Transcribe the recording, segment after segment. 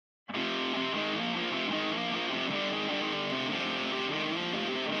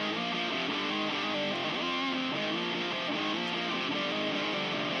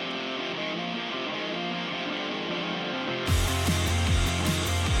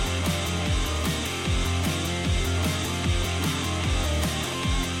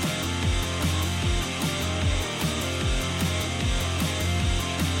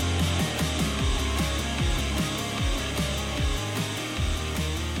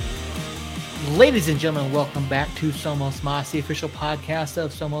Ladies and gentlemen, welcome back to Somos Mas, the official podcast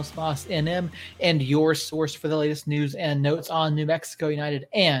of Somos Mas NM and your source for the latest news and notes on New Mexico United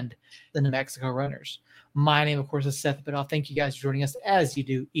and the New Mexico Runners. My name, of course, is Seth Bidoff. Thank you guys for joining us as you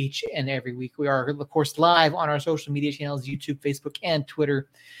do each and every week. We are, of course, live on our social media channels, YouTube, Facebook, and Twitter.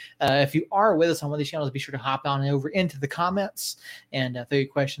 If you are with us on one of these channels, be sure to hop on over into the comments and throw your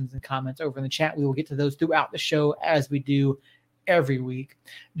questions and comments over in the chat. We will get to those throughout the show as we do every week.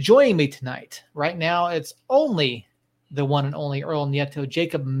 Joining me tonight, right now, it's only the one and only Earl Nieto.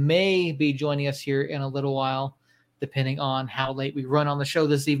 Jacob may be joining us here in a little while, depending on how late we run on the show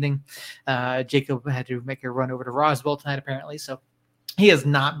this evening. Jacob had to make a run over to Roswell tonight, apparently, so he is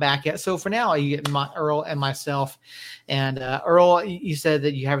not back yet. So for now, you get Earl and myself. And Earl, you said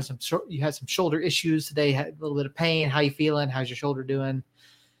that you had some shoulder issues today, had a little bit of pain. How you feeling? How's your shoulder doing?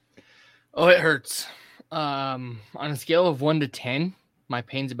 Oh, it hurts. On a scale of 1 to 10, my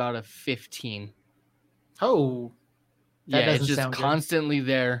pain's about a 15. Oh, yeah, it's just constantly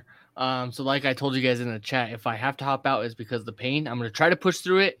there. So like I told you guys in the chat, if I have to hop out, it's because of the pain. I'm going to try to push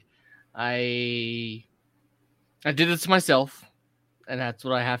through it. I did this to myself, and that's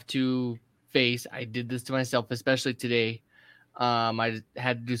what I have to face. I did this to myself, especially today. I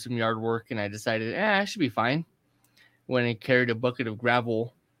had to do some yard work, and I decided, I should be fine. When I carried a bucket of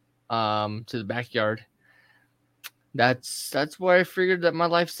gravel to the backyard, that's where I figured that my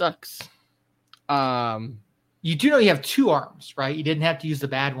life sucks. You do know you have two arms, right? You didn't have to use the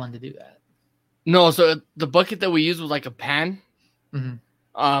bad one to do that. No, so the bucket that we used was like a pan.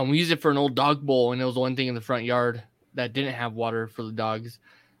 Mm-hmm. We used it for an old dog bowl, and it was one thing in the front yard that didn't have water for the dogs.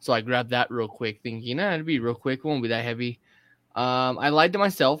 So I grabbed that real quick, thinking, it'd be real quick. It won't be that heavy. I lied to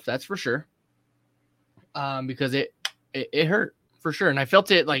myself, that's for sure. Because it hurt for sure. And I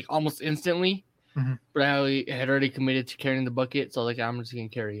felt it like almost instantly. Mm-hmm. But I had already committed to carrying the bucket, so I'm just gonna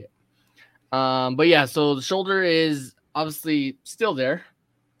carry it. But yeah, so the shoulder is obviously still there.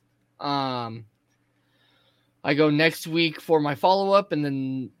 I go next week for my follow-up, and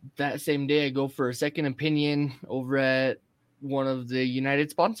then that same day I go for a second opinion over at one of the United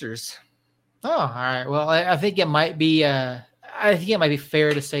sponsors. Oh, all right. Well, I think it might be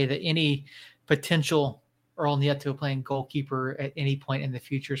fair to say that any potential Earl Nieto playing goalkeeper at any point in the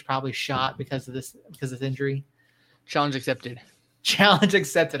future is probably shot because of this injury. Challenge accepted. Challenge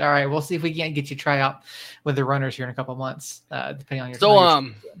accepted. All right, we'll see if we can't get you try out with the Runners here in a couple months, depending on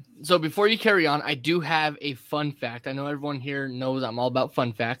your. So before you carry on, I do have a fun fact. I know everyone here knows I'm all about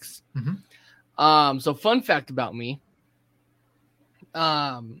fun facts. Mm-hmm. So fun fact about me.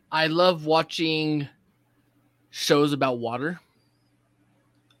 I love watching shows about water.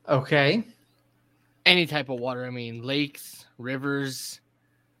 Okay. Any type of water. I mean, lakes, rivers,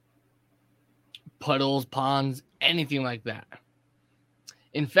 puddles, ponds, anything like that.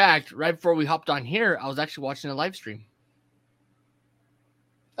 In fact, right before we hopped on here, I was actually watching a live stream.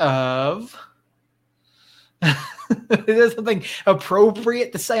 Of? Is there something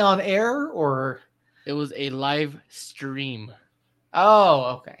appropriate to say on air, or? It was a live stream.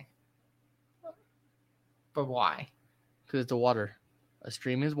 Oh, okay. But why? Because it's a water. A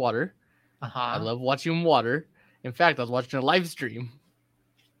stream is water. Uh-huh. I love watching water. In fact, I was watching a live stream.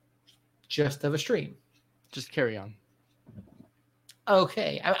 Just of a stream. Just carry on.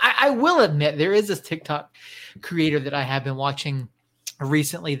 Okay. I will admit there is this TikTok creator that I have been watching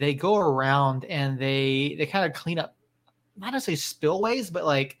recently. They go around and they kind of clean up, not necessarily spillways, but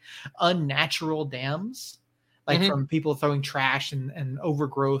like unnatural dams, like from people throwing trash and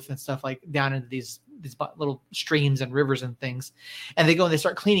overgrowth and stuff like down into these little streams and rivers and things. And they go and they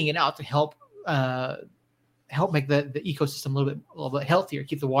start cleaning it out to help make the ecosystem a little bit healthier,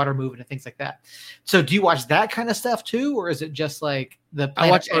 keep the water moving and things like that. So do you watch that kind of stuff too? Or is it just like I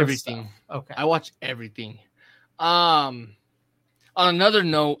watch everything. Stuff? Okay. I watch everything. On another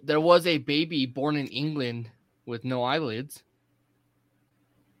note, there was a baby born in England with no eyelids.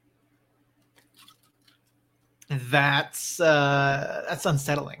 That's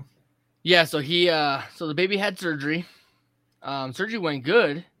unsettling. Yeah, so the baby had surgery. Surgery went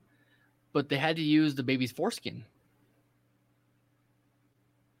good, but they had to use the baby's foreskin.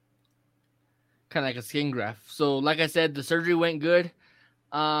 Kind of like a skin graft. So like I said, the surgery went good.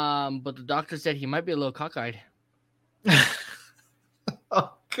 But the doctor said he might be a little cockeyed.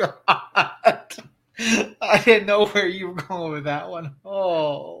 Oh God. I didn't know where you were going with that one.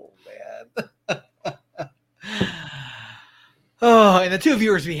 Oh man. Oh, and the two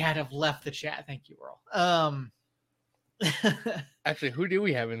viewers we had have left the chat. Thank you, Earl. Actually, who do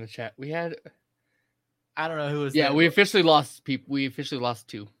we have in the chat? We had, I don't know who was. Yeah, we officially lost people. We officially lost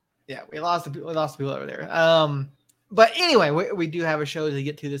two. Yeah, we lost the people over there. But anyway, we do have a show to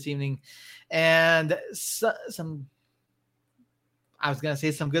get to this evening, and some. I was gonna say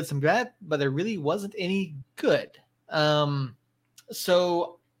some good, some bad, but there really wasn't any good.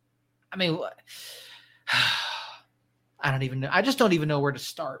 So, I mean, I don't even know. I just don't even know where to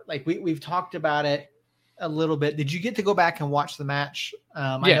start. Like we've talked about it a little bit. Did you get to go back and watch the match?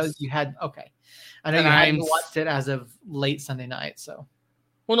 Yes. I know you had. Okay, I know you hadn't watched it as of late Sunday night. So,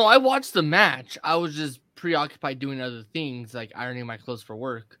 well, no, I watched the match. I was just preoccupied doing other things like ironing my clothes for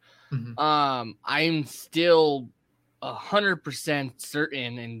work. Mm-hmm. I'm still 100%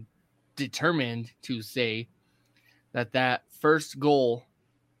 certain and determined to say that first goal,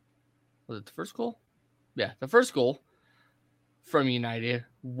 was it the first goal? Yeah, the first goal from United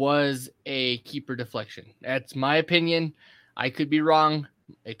was a keeper deflection. That's my opinion. I could be wrong.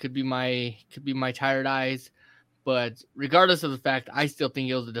 It could be my tired eyes, but regardless of the fact, I still think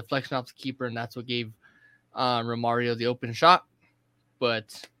it was a deflection off the keeper, and that's what gave Romario the open shot.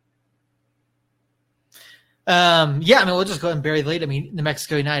 But yeah, I mean, we'll just go ahead and bury the lead. I mean, New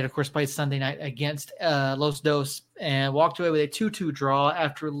Mexico United, of course, played Sunday night against Los Dos and walked away with a 2-2 draw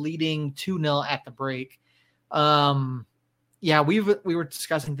after leading 2-0 at the break. Yeah, we were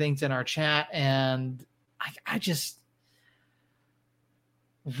discussing things in our chat, and I just,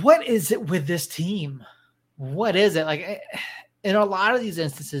 what is it with this team? What is it? Like, in a lot of these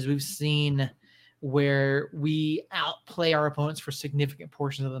instances, we've seen where we outplay our opponents for significant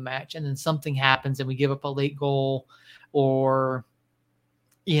portions of the match, and then something happens and we give up a late goal, or,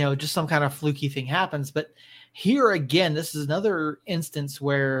 you know, just some kind of fluky thing happens. But here again, this is another instance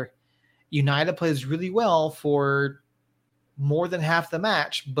where United plays really well for more than half the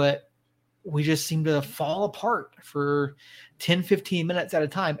match, but we just seem to fall apart for 10, 15 minutes at a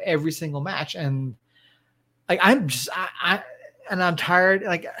time every single match. And like, I'm tired.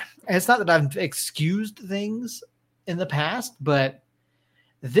 Like, it's not that I've excused things in the past, but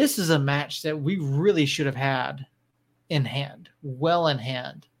this is a match that we really should have had in hand, well in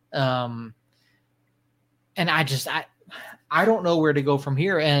hand. And I don't know where to go from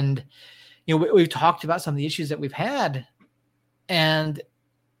here. And, you know, we've talked about some of the issues that we've had, and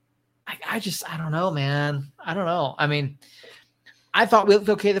I don't know, man. I don't know. I mean, I thought we looked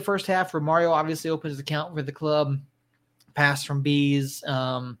okay the first half. Romario obviously opened his account for the club. Pass from Bees.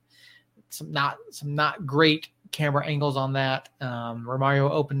 Some not great camera angles on that. Romario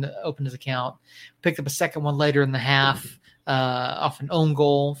opened his account, picked up a second one later in the half off an own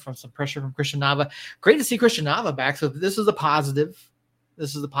goal from some pressure from Christian Nava. Great to see Christian Nava back. So this is a positive.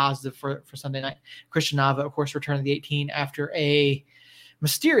 This is a positive for Sunday night. Christian Nava, of course, returned to the 18 after a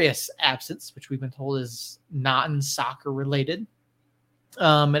mysterious absence, which we've been told is not in soccer related.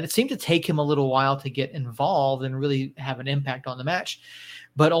 And it seemed to take him a little while to get involved and really have an impact on the match.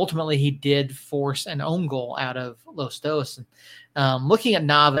 But ultimately, he did force an own goal out of Los Dos. And, looking at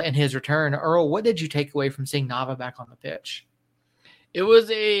Nava and his return, Earl, what did you take away from seeing Nava back on the pitch? It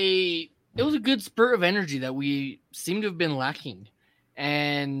was a good spurt of energy that we seem to have been lacking.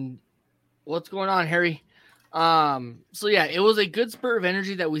 And what's going on, Harry? So yeah, it was a good spurt of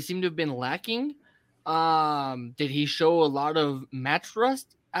energy that we seem to have been lacking. Did he show a lot of match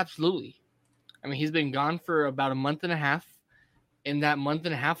rust? Absolutely. I mean, he's been gone for about a month and a half. In that month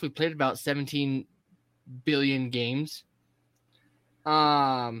and a half, we played about 17 billion games.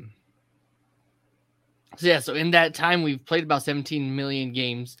 So in that time, we've played about 17 million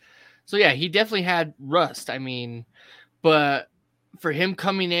games. So yeah, he definitely had rust. I mean, but for him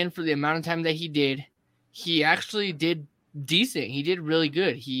coming in for the amount of time that he did, he actually did decent. He did really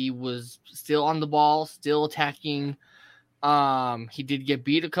good. He was still on the ball, still attacking. He did get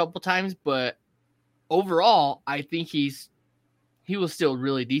beat a couple times, but overall, I think he was still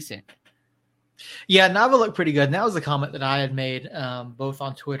really decent. Yeah, Nava looked pretty good. And that was a comment that I had made both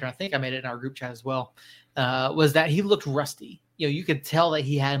on Twitter. I think I made it in our group chat as well. Was that he looked rusty. You know, you could tell that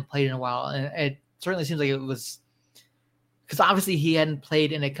he hadn't played in a while. And it certainly seems like it was because obviously he hadn't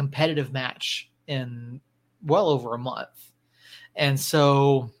played in a competitive match in well over a month. And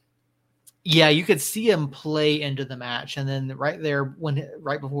so, yeah, you could see him play into the match. And then right there,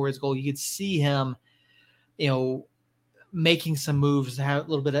 right before his goal, you could see him, you know, making some moves, have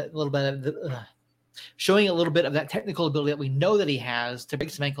showing a little bit of that technical ability that we know that he has to break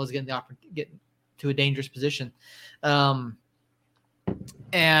some ankles, get to a dangerous position. And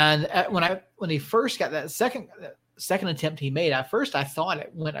when he first got that second attempt he made, at first I thought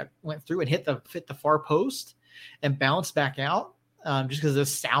it went through and hit the far post and bounced back out, just because of the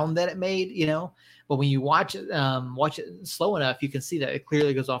sound that it made, you know. But when you watch it slow enough, you can see that it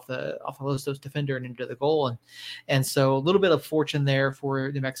clearly goes off the Los Dos defender and into the goal. And so a little bit of fortune there for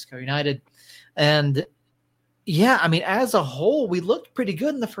New Mexico United. And Yeah, I mean, as a whole, we looked pretty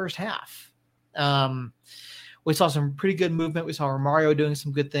good in the first half. We saw some pretty good movement. We saw Romario doing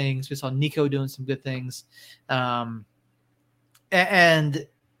some good things. We saw Nico doing some good things. And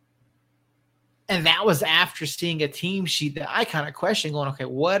that was after seeing a team sheet that I kind of questioned, going, okay,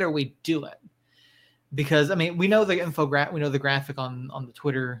 what are we doing? Because, I mean, we know the we know the graphic on the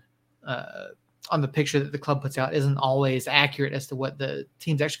Twitter, on the picture that the club puts out isn't always accurate as to what the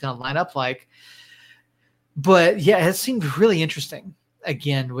team's actually going to line up like. But yeah, it seemed really interesting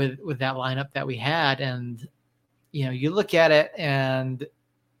again with that lineup that we had. And, you know, you look at it and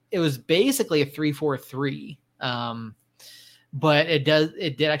it was basically a 3-4-3. But it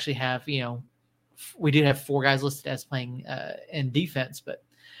did actually have, you know, we did have 4 guys listed as playing in defense, but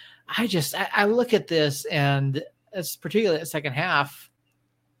I look at this, and it's particularly the second half.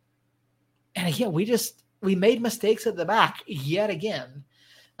 And again, we made mistakes at the back yet again.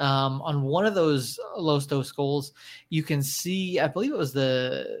 On one of those Los Dos goals, you can see, I believe it was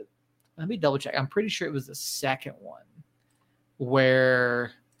let me double check. I'm pretty sure it was the second one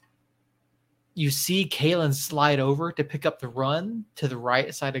where you see Kalen slide over to pick up the run to the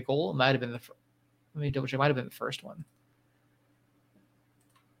right side of goal. It might have been let me double check. It might have been the first one.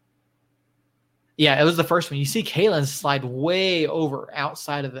 Yeah, it was the first one. You see Kalen slide way over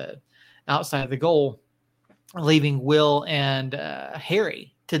outside of the goal, leaving Will and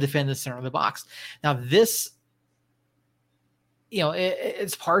Harry to defend the center of the box. Now this, you know,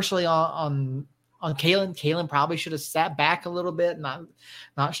 it's partially on Kalen. Kalen probably should have sat back a little bit, not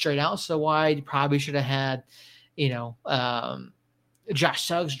straight out so wide. He probably should have had, you know, Josh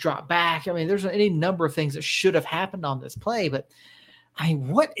Suggs drop back. I mean, there's any number of things that should have happened on this play, but I mean,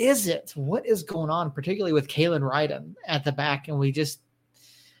 what is it? What is going on, particularly with Kalen Ryden at the back? And it's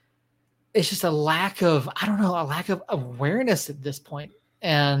just a lack of awareness at this point.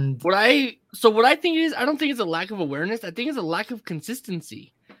 And what I think is, I don't think it's a lack of awareness. I think it's a lack of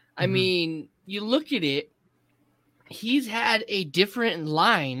consistency. I mean, you look at it, he's had a different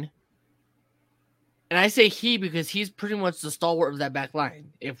line. And I say he because he's pretty much the stalwart of that back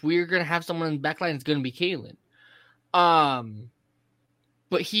line. If we're going to have someone in the back line, it's going to be Kalen.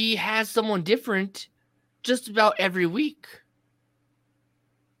 But he has someone different just about every week.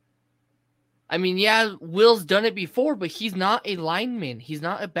 I mean, yeah, Will's done it before, but he's not a lineman. He's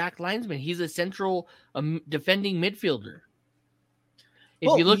not a back linesman. He's a central defending midfielder.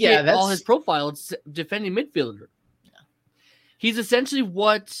 If you look at all his profile, it's defending midfielder. Yeah. He's essentially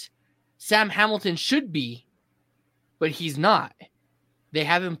what Sam Hamilton should be, but he's not. They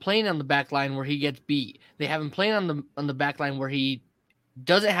have him playing on the back line where he gets beat. They have him playing on the back line where he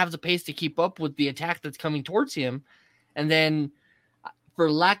doesn't have the pace to keep up with the attack that's coming towards him. And then,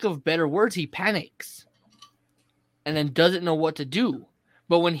 for lack of better words, he panics and then doesn't know what to do.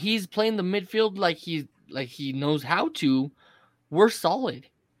 But when he's playing the midfield like he knows how to, we're solid.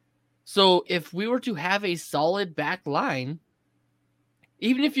 So if we were to have a solid back line,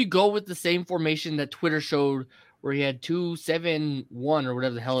 even if you go with the same formation that Twitter showed where he had 2-7-1 or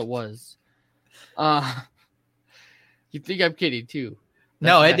whatever the hell it was, you think I'm kidding too.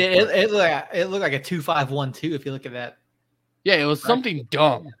 No, it looked like a 2-5-1-2 if you look at that. Yeah, it was something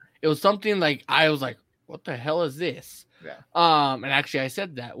dumb. It was something like, I was like, what the hell is this? Yeah. And actually I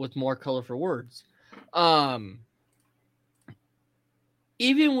said that with more colorful words.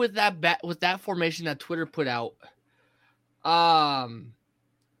 Even with that formation that Twitter put out,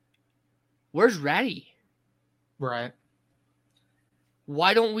 where's Ratty? Right.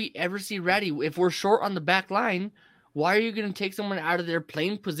 Why don't we ever see Ratty? If we're short on the back line, why are you going to take someone out of their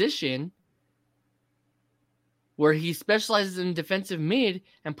playing position where he specializes in defensive mid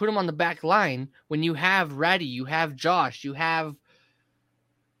and put him on the back line when you have Ratty, you have Josh, you have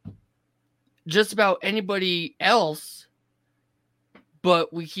just about anybody else,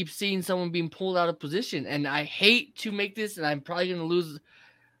 but we keep seeing someone being pulled out of position. And I hate to make this, and I'm probably going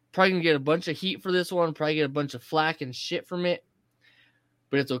to get a bunch of heat for this one, probably get a bunch of flack and shit from it,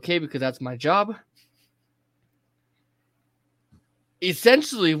 but it's okay because that's my job.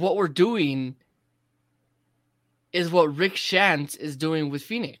 Essentially, what we're doing is what Rick Shantz is doing with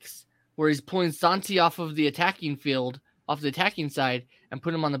Phoenix, where he's pulling Santi off of the attacking field, off the attacking side, and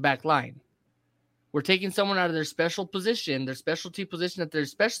put him on the back line. We're taking someone out of their special position, their specialty position that they're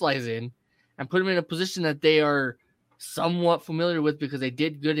specialized in, and put them in a position that they are somewhat familiar with because they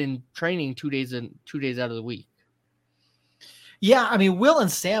did good in training 2 days out of the week. Yeah, I mean, Will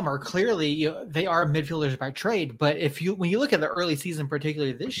and Sam are clearly, they are midfielders by trade, but when you look at the early season,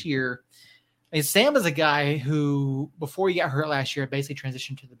 particularly this year, I mean, Sam is a guy who, before he got hurt last year, basically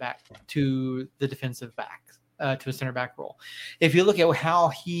transitioned to the defensive back to a center back role. If you look at how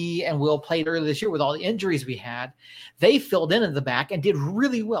he and Will played earlier this year with all the injuries we had, they filled in the back and did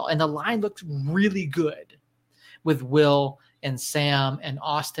really well. And the line looked really good with Will and Sam and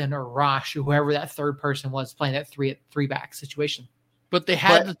Austin or Rosh, whoever that third person was playing that three back situation. But they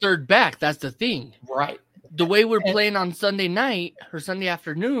had the third back. That's the thing. Right. The way we're playing on Sunday night or Sunday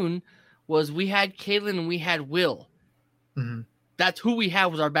afternoon was we had Kalen and we had Will. Mm-hmm. That's who we had.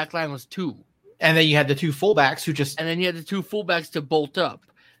 Was our back line was 2. And then you had the 2 fullbacks who just... And then you had the 2 fullbacks to bolt up.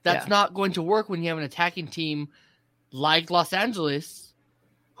 That's not going to work when you have an attacking team like Los Angeles,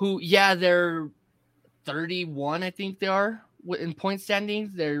 who, they're 31, I think they are, in point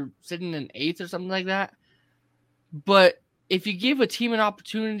standings. They're sitting in 8th or something like that. But if you give a team an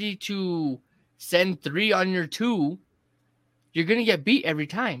opportunity to send 3 on your 2, you're going to get beat every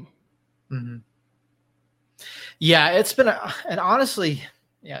time. Mm-hmm. Yeah, it's been, and honestly,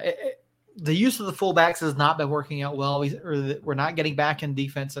 the use of the fullbacks has not been working out well. We're not getting back in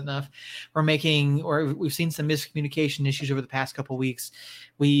defense enough. We've seen some miscommunication issues over the past couple of weeks.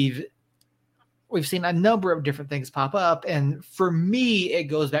 We've seen a number of different things pop up, and for me, it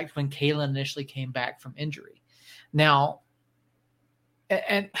goes back to when Kalen initially came back from injury. Now,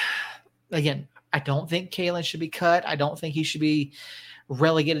 and again, I don't think Kalen should be cut. I don't think he should be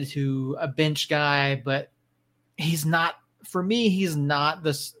relegated to a bench guy, but he's not. For me, he's not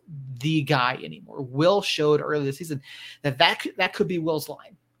the guy anymore. Will showed early this season that could be Will's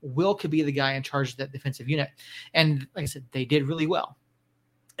line. Will could be the guy in charge of that defensive unit, and like I said, they did really well.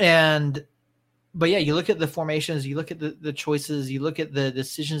 But you look at the formations, you look at the choices, you look at the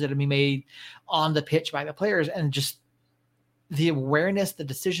decisions that have been made on the pitch by the players, and just the awareness, the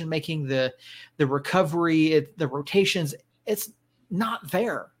decision making, the recovery, the rotations. It's not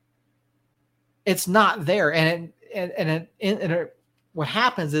there. It's not there, and what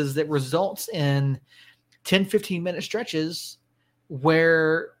happens is that results in 10, 15-minute stretches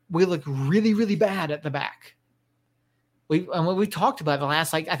where we look really, really bad at the back. We talked about the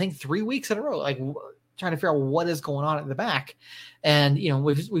last, I think 3 weeks in a row, trying to figure out what is going on at the back. And,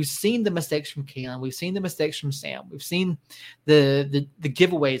 we've seen the mistakes from Kalen. We've seen the mistakes from Sam. We've seen the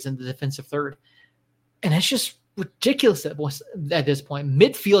giveaways in the defensive third. And it's just ridiculous at this point.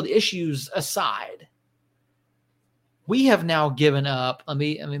 Midfield issues aside, we have now given up. Let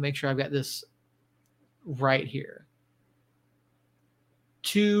me make sure I've got this right here.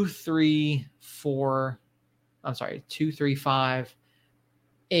 2, 3, 5,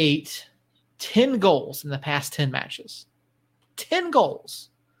 8, 10 goals in the past 10 matches. 10 goals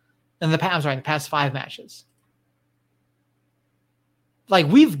in the past 5 matches.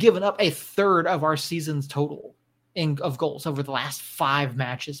 We've given up a third of our season's total of goals over the last 5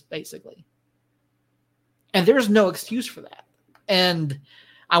 matches, basically. And there's no excuse for that. And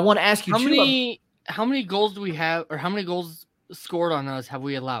I want to ask you, how many goals do we have, or how many goals scored on us have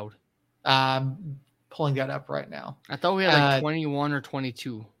we allowed? Pulling that up right now. I thought we had 21 or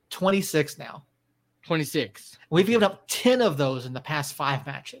 22. 26 now. 26. We've given up 10 of those in the past 5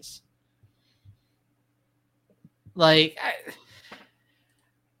 matches. I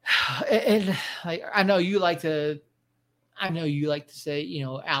know you like to say,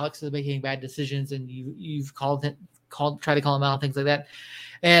 Alex is making bad decisions, and you've tried to call him out and things like that.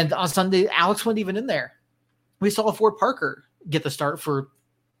 And on Sunday, Alex wasn't even in there. We saw Ford Parker get the start for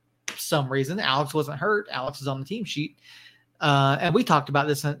some reason. Alex wasn't hurt. Alex is on the team sheet. And we talked about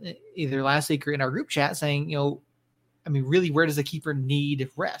this either last week or in our group chat, saying, really, where does the keeper need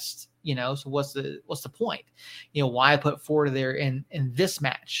rest? So what's the point? Why put Ford there in this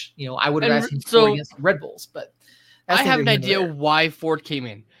match? I would have asked him Ford against Red Bulls, but I have an idea why Ford came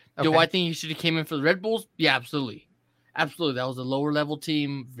in. Okay. Do I think he should have came in for the Red Bulls? Yeah, absolutely. Absolutely. That was a lower level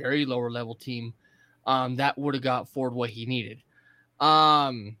team, very lower level team. That would have got Ford what he needed.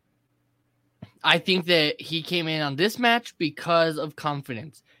 I think that he came in on this match because of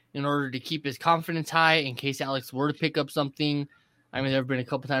confidence, in order to keep his confidence high in case Alex were to pick up something. There have been a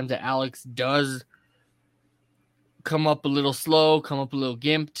couple times that Alex does come up a little slow, come up a little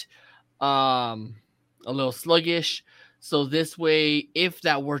gimped, a little sluggish. So this way, if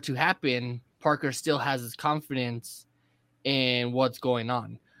that were to happen, Parker still has his confidence in what's going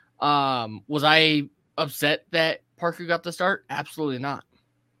on. Was I upset that Parker got the start? Absolutely not.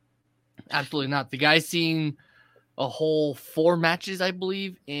 Absolutely not. The guy's seen a whole 4 matches, I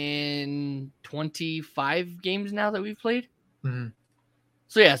believe, in 25 games now that we've played. Mm-hmm.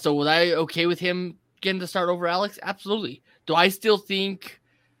 So was I okay with him getting the start over Alex? Absolutely. Do I still think,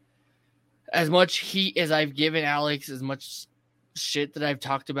 as much heat as I've given Alex, as much shit that I've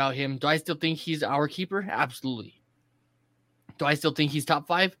talked about him, do I still think he's our keeper? Absolutely. Do I still think he's top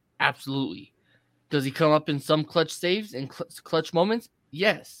 5? Absolutely. Does he come up in some clutch saves and clutch moments?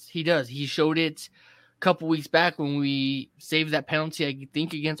 Yes, he does. He showed it a couple weeks back when we saved that penalty, I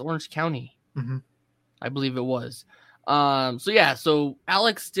think, against Orange County. Mm-hmm. I believe it was. So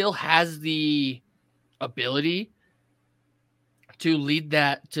Alex still has the ability to lead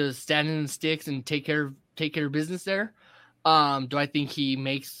that, to stand in the sticks and take care of business there. Do I think he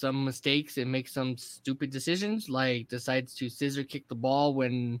makes some mistakes and makes some stupid decisions, like decides to scissor kick the ball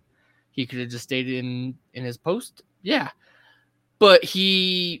when he could have just stayed in his post? Yeah. But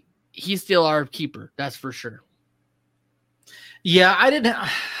he's still our keeper, that's for sure. Yeah, I didn't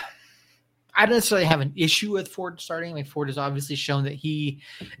necessarily have an issue with Ford starting. I mean, Ford has obviously shown that he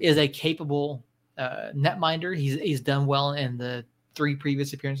is a capable netminder. He's done well in the 3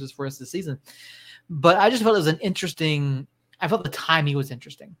 previous appearances for us this season. But I just felt it was I felt the timing was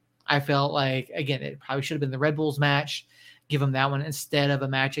interesting. I felt like, again, it probably should have been the Red Bulls match. Give him that one instead of a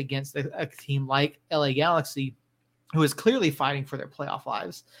match against a team like LA Galaxy, who is clearly fighting for their playoff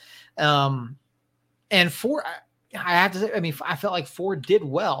lives. And Ford, I have to say, I mean, I felt like Ford did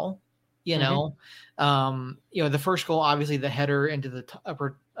well. You know, the first goal, obviously the header into the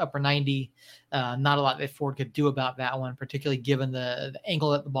upper 90, not a lot that Ford could do about that one, particularly given the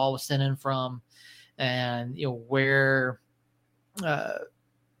angle that the ball was sent in from, and where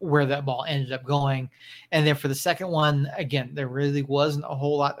that ball ended up going. And then for the second one, again, there really wasn't a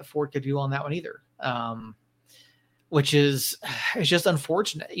whole lot that Ford could do on that one either. Which is, it's just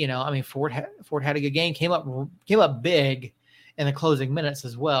unfortunate. I mean, Ford had a good game, came up big in the closing minutes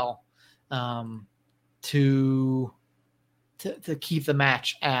as well. To keep the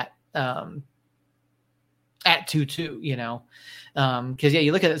match at 2-2, because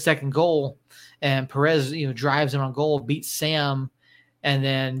you look at the second goal and Perez, drives in on goal, beats Sam, and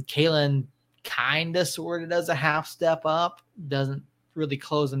then Kalen kind of sort of does a half step up, doesn't really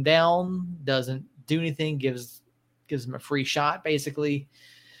close him down, doesn't do anything, gives him a free shot basically.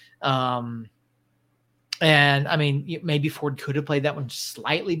 And I mean, maybe Ford could have played that one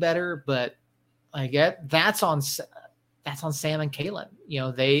slightly better, but I get that's on Sam and Kalen.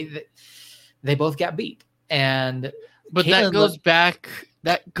 They both got beat, but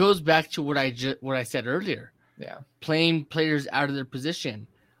that goes back to what I said earlier. Yeah, playing players out of their position.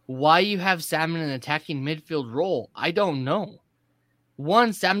 Why you have Sam in an attacking midfield role? I don't know.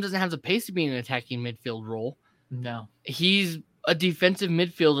 One, Sam doesn't have the pace to be in an attacking midfield role. No, he's a defensive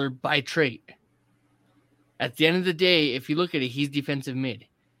midfielder by trait. At the end of the day, if you look at it, he's defensive mid.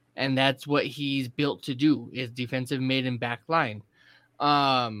 And that's what he's built to do, is defensive mid and back line.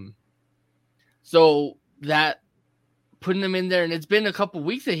 So that putting him in there, and it's been a couple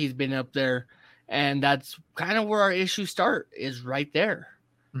weeks that he's been up there, and that's kind of where our issues start, is right there.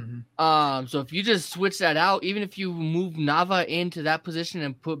 Mm-hmm. So if you just switch that out, even if you move Nava into that position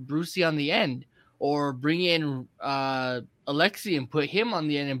and put Brucey on the end, or bring in Alexi and put him on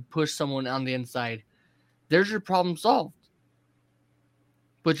the end and push someone on the inside, there's your problem solved.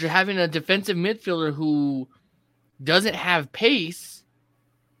 But you're having a defensive midfielder who doesn't have pace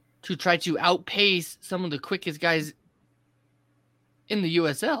to try to outpace some of the quickest guys in the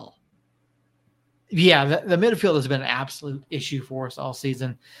USL. Yeah, the midfield has been an absolute issue for us all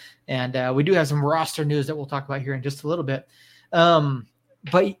season. And we do have some roster news that we'll talk about here in just a little bit.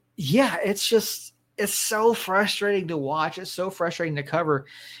 But yeah, it's so frustrating to watch. It's so frustrating to cover.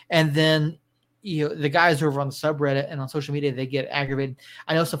 And then, the guys over on the subreddit and on social media, they get aggravated.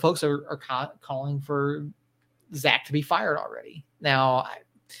 I know some folks are calling for Zach to be fired already. Now,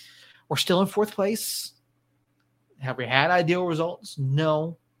 we're still in 4th place. Have we had ideal results?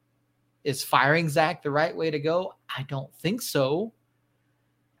 No. Is firing Zach the right way to go? I don't think so.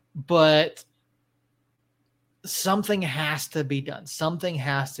 But something has to be done. Something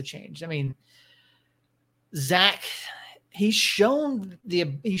has to change. I mean, Zach, he's shown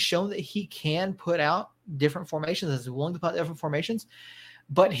that he can put out different formations, is willing to put out different formations,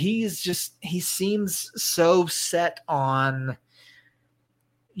 but he seems so set on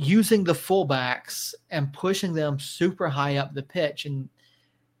using the fullbacks and pushing them super high up the pitch.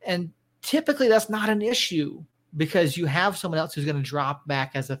 And typically that's not an issue, because you have someone else who's going to drop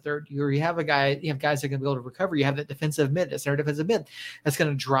back as a third. You have guys that are going to be able to recover. You have that defensive mid, that center defensive mid that's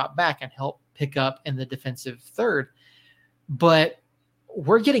going to drop back and help pick up in the defensive third. But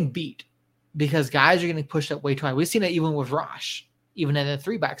we're getting beat because guys are getting pushed up way too high. We've seen it even with Rosh, even in the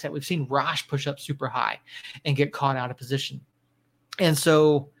 3-back set. We've seen Rosh push up super high and get caught out of position. And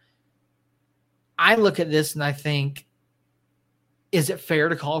so I look at this and I think, is it fair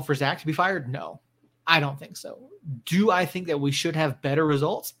to call for Zach to be fired? No, I don't think so. Do I think that we should have better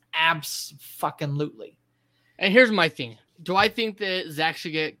results? Abs-fucking-lutely. And here's my thing. Do I think that Zach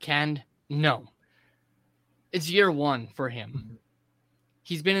should get canned? No. It's year one for him.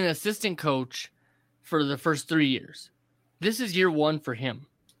 He's been an assistant coach for the first 3 years. This is year one for him.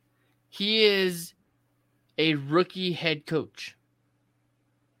 He is a rookie head coach.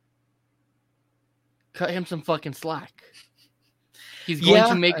 Cut him some fucking slack. He's going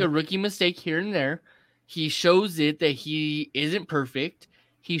to make a rookie mistake here and there. He shows it that he isn't perfect.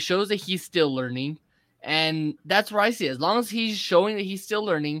 He shows that he's still learning. And that's where I see it. As long as he's showing that he's still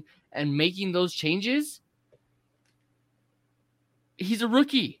learning and making those changes, he's a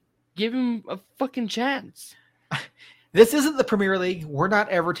rookie. Give him a fucking chance. This isn't the Premier League. We're not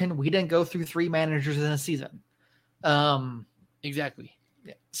Everton. We didn't go through 3 managers in a season. Exactly.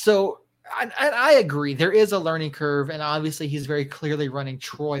 So I agree. There is a learning curve, and obviously he's very clearly running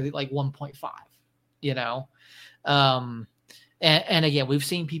Troy like 1.5, you know? And again, we've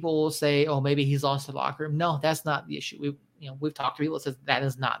seen people say, oh, maybe he's lost the locker room. No, that's not the issue. We've talked to people that says that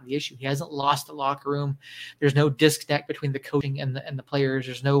is not the issue. He hasn't lost the locker room. There's no disconnect between the coaching and the players.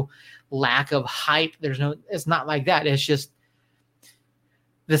 There's no lack of hype. It's not like that. It's just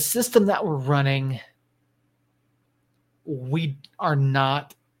the system that we're running. We are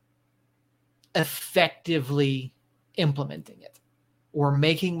not effectively implementing it. We're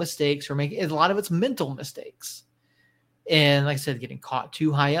making mistakes. A lot of it's mental mistakes. And like I said, getting caught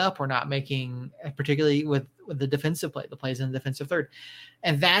too high up. We're not making, particularly with the defensive play, the plays in the defensive third.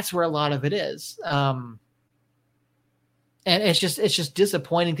 And that's where a lot of it is. And it's just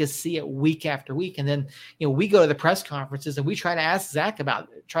disappointing to see it week after week. And then, we go to the press conferences and we try to ask Zach about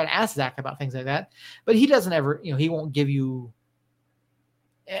things like that, but he doesn't ever, he won't give you,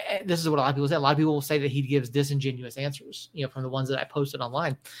 this is what a lot of people say. A lot of people will say that he gives disingenuous answers, from the ones that I posted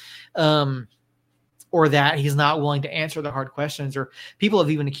online. Or that he's not willing to answer the hard questions, or people have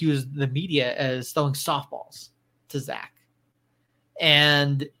even accused the media as throwing softballs to Zach.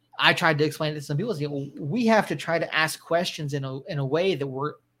 And I tried to explain it to some people. We have to try to ask questions in a way that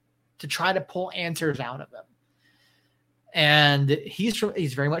we're to try to pull answers out of them. And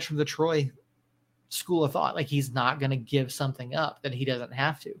he's very much from the Troy school of thought. Like, he's not going to give something up that he doesn't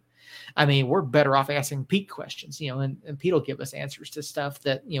have to. I mean, we're better off asking Pete questions, and Pete will give us answers to stuff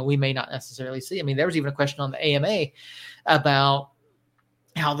that, we may not necessarily see. I mean, there was even a question on the AMA about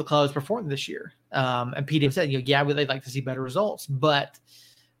how the club has performed this year. And Pete said, they'd like to see better results, but,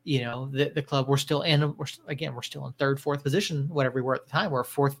 the club, we're still in third, fourth position, whatever we were at the time. We're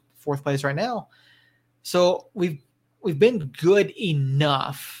fourth place right now. So we've been good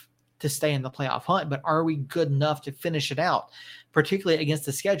enough to stay in the playoff hunt, but are we good enough to finish it out, particularly against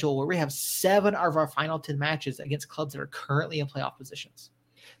the schedule where we have 7 of our final 10 matches against clubs that are currently in playoff positions?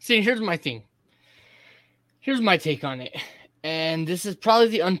 See, here's my thing. Here's my take on it. And this is probably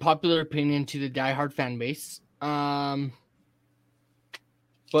the unpopular opinion to the diehard fan base. But,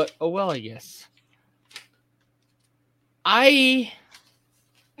 oh well, I guess. I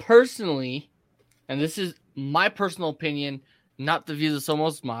personally, and this is my personal opinion, not the views of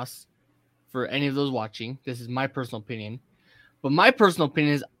Somos Mas, for any of those watching. This is my personal opinion. But my personal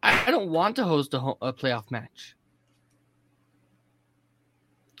opinion is I don't want to host a playoff match.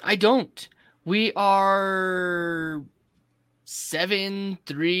 I don't. We are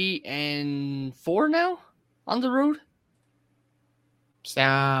 7-3-4 now on the road.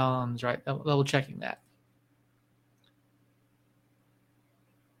 Sounds right. Double checking that.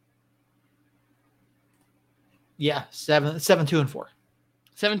 Yeah, 7-2-4.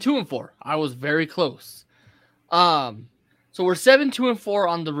 7-2-4. I was very close. So we're 7-2-4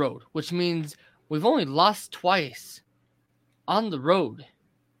 on the road, which means we've only lost twice on the road.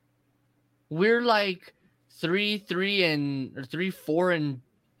 We're like 3-4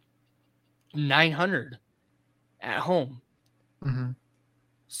 900 at home. Mm-hmm.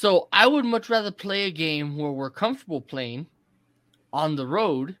 So I would much rather play a game where we're comfortable playing on the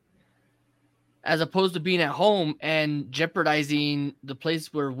road, as opposed to being at home and jeopardizing the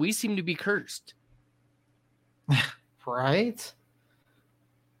place where we seem to be cursed. Right?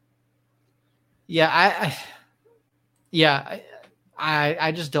 Yeah,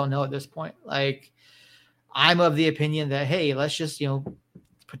 I just don't know at this point. Like, I'm of the opinion that, hey, let's just,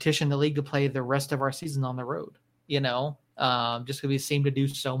 petition the league to play the rest of our season on the road, just because we seem to do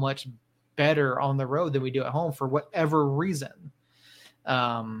so much better on the road than we do at home for whatever reason.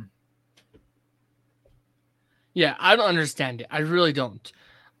 Yeah, I don't understand it. I really don't.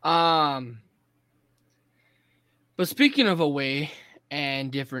 But speaking of away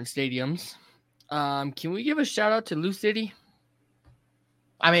and different stadiums, can we give a shout out to Lou City?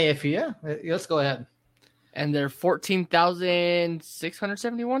 I mean, let's go ahead. And they're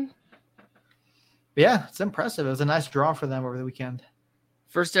 14,671. Yeah, it's impressive. It was a nice draw for them over the weekend.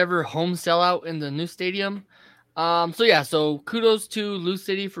 First ever home sellout in the new stadium. So kudos to Lou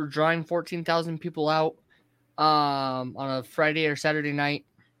City for drawing 14,000 people out on a Friday or Saturday night.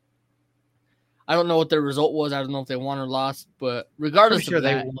 I don't know what their result was. I don't know if they won or lost, but regardless of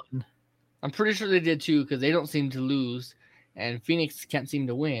that, they won. I'm pretty sure they did too because they don't seem to lose, and Phoenix can't seem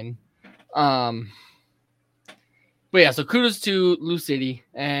to win. But yeah, so kudos to Lou City,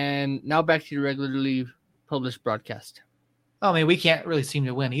 and now back to your regularly published broadcast. I mean, we can't really seem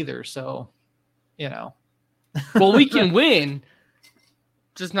to win either, so you know. Well, we can win,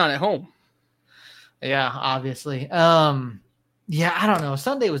 just not at home. Yeah, obviously. Yeah, I don't know.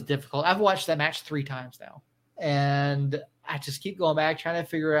 Sunday was difficult. I've watched that match 3 times now, and I just keep going back trying to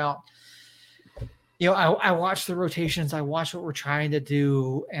figure out. I watch the rotations. I watch what we're trying to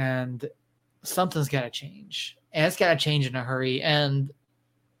do, and something's got to change, and it's got to change in a hurry. And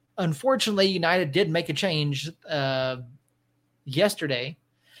unfortunately, United did make a change yesterday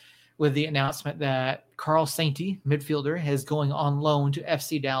with the announcement that Carl Sainty, midfielder, is going on loan to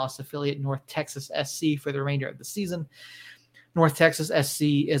FC Dallas affiliate North Texas SC for the remainder of the season. North Texas SC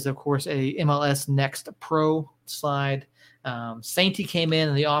is, of course, a MLS Next Pro side. Sainty came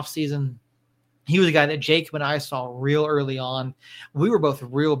in the offseason. He was a guy that Jacob and I saw real early on. We were both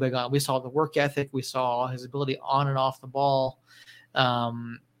real big on. We saw the work ethic. We saw his ability on and off the ball.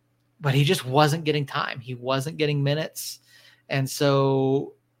 But he just wasn't getting time. He wasn't getting minutes. And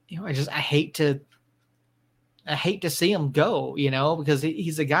so, I hate to see him go, because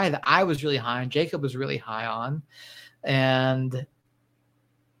he's a guy that I was really high on. Jacob was really high on. And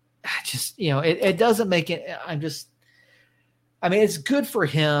I just, it doesn't make it. It's good for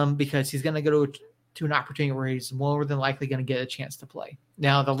him because he's going to go to an opportunity where he's more than likely going to get a chance to play.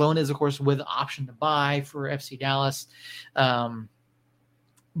 Now, the loan is, of course, with the option to buy for FC Dallas.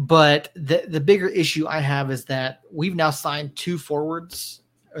 But the bigger issue I have is that we've now signed 2 forwards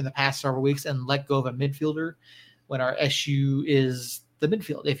in the past several weeks and let go of a midfielder when our issue is the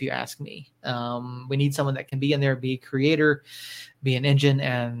midfield, if you ask me. We need someone that can be in there, be a creator, be an engine.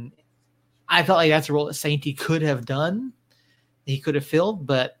 And I felt like that's a role that Sainty could have done. He could have filled,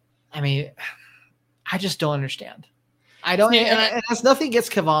 but I just don't understand. I don't, and that's nothing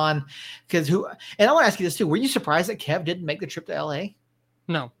against Kevon, and I want to ask you this too. Were you surprised that Kev didn't make the trip to LA?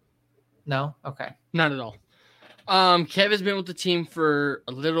 No. Okay. Not at all. Kev has been with the team for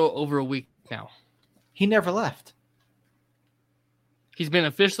a little over a week now. He never left. He's been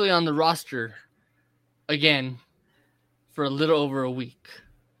officially on the roster again for a little over a week.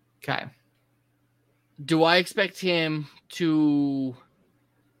 Okay. Do I expect him to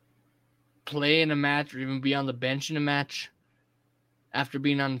play in a match or even be on the bench in a match after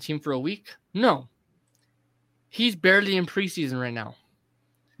being on the team for a week? No. He's barely in preseason right now.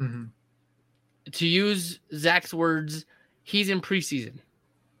 Mm-hmm. To use Zach's words, he's in preseason.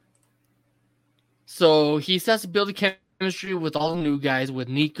 So he has to build a chemistry with all the new guys, with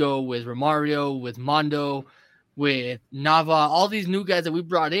Nico, with Romario, with Mondo, with Nava, all these new guys that we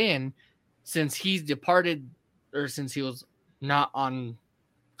brought in since he's departed, or since he was not on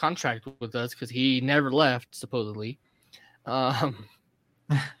contract with us, because he never left, supposedly.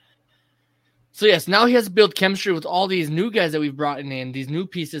 So yes, now he has to build chemistry with all these new guys that we've brought in, these new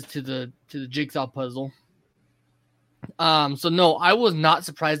pieces to the jigsaw puzzle. So no, I was not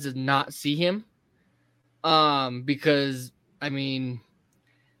surprised to not see him. Because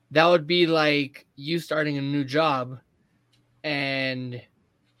that would be like you starting a new job and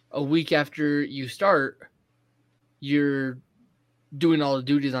a week after you start, you're doing all the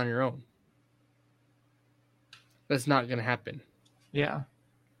duties on your own. That's not going to happen. Yeah.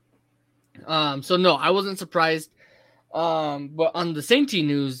 So no, I wasn't surprised. But on the Sainty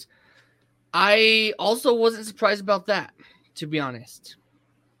news, I also wasn't surprised about that, to be honest.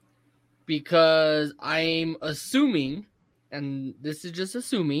 Because I'm assuming, and this is just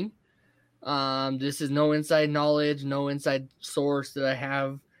assuming, this is no inside knowledge, no inside source that I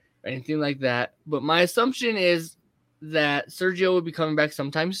have, or anything like that. But my assumption is that Sergio will be coming back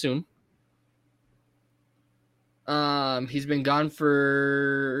sometime soon. He's been gone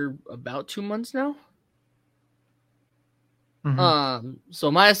for about 2 months now. Mm-hmm.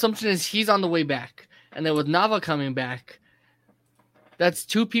 So my assumption is he's on the way back. And then with Nava coming back, that's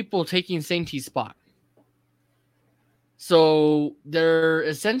 2 people taking Sainty's spot. So there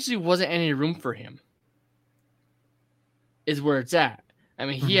essentially wasn't any room for him, is where it's at.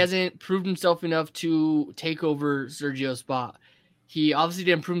 He hasn't proved himself enough to take over Sergio's spot. He obviously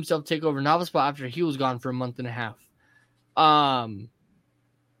didn't prove himself to take over Nava's spot after he was gone for a month and a half.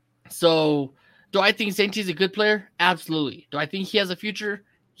 So do I think Sainty's a good player? Absolutely. Do I think he has a future?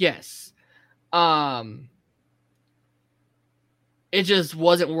 Yes. it just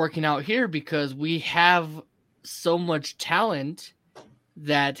wasn't working out here because we have so much talent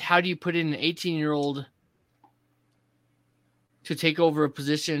that how do you put in an 18-year-old to take over a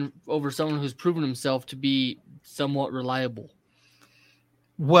position over someone who's proven himself to be somewhat reliable?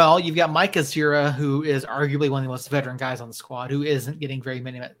 Well, you've got Mike Azira, who is arguably one of the most veteran guys on the squad, who isn't getting very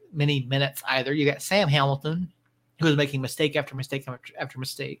many minutes either. You got Sam Hamilton, who is making mistake after mistake after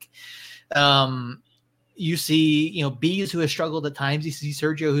mistake. You see, Bees, who has struggled at times. You see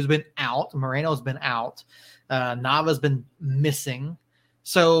Sergio, who's been out. Moreno's been out. Nava's been missing.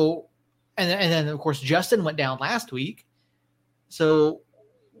 So, and then of course Justin went down last week. So,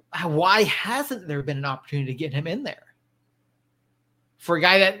 why hasn't there been an opportunity to get him in there? For a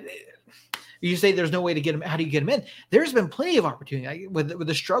guy that you say there's no way to get him, how do you get him in? There's been plenty of opportunity with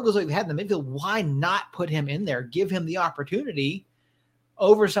the struggles that we've had in the midfield. Why not put him in there? Give him the opportunity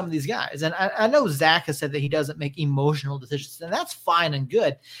over some of these guys. And I know Zach has said that he doesn't make emotional decisions, and that's fine and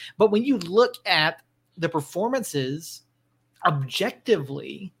good. But when you look at the performances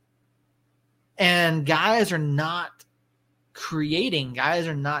objectively, and guys are not creating, guys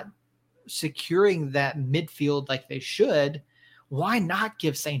are not securing that midfield like they should, why not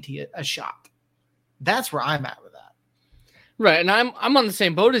give Sainty a shot? That's where I'm at with that. Right, and I'm on the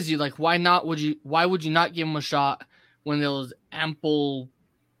same boat as you. Like, why would you not give him a shot when there was ample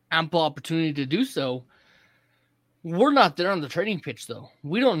opportunity to do so? We're not there on the training pitch, though.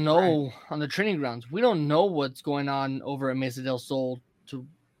 We don't know on the training grounds. We don't know what's going on over at Mesa del Sol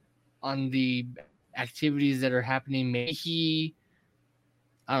on the activities that are happening. Maybe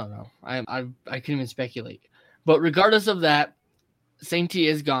I don't know. I can't even speculate. But regardless of that, Sainty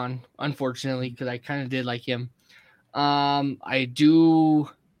is gone, unfortunately, because I kind of did like him. I do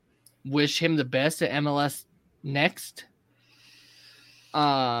wish him the best at MLS Next.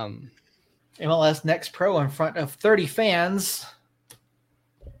 MLS Next Pro in front of 30 fans.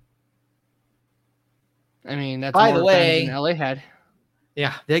 I mean, that's by the way, than LA had.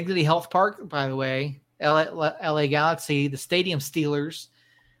 Yeah, Dignity Health Park, by the way, LA Galaxy, the Stadium Steelers,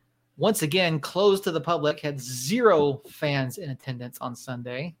 once again closed to the public, had 0 fans in attendance on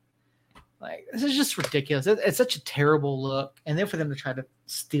Sunday. Like, this is just ridiculous. It's such a terrible look, and then for them to try to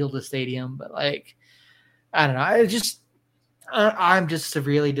steal the stadium, but like, I don't know. I'm just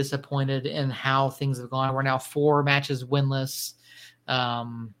severely disappointed in how things have gone. We're now 4 matches winless.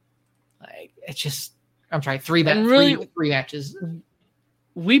 Like, it's just, I'm sorry, 3 matches.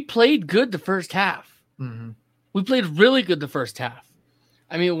 We played good the first half. Mm-hmm. We played really good the first half.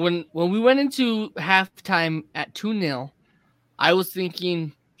 I mean, when we went into halftime at 2-0, I was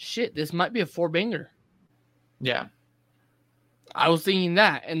thinking, shit, this might be a 4-banger. Yeah. I was thinking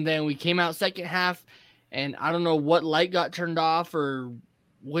that. And then we came out second half, and I don't know what light got turned off or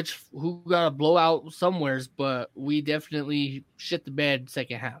who got a blowout somewheres, but we definitely shit the bed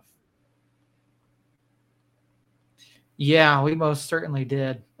second half. Yeah, we most certainly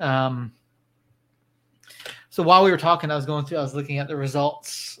did. So while we were talking, I was looking at the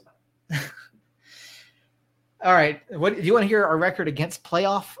results. All right. What do you want to hear? Our record against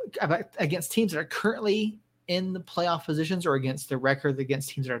teams that are currently in the playoff positions, or against the record against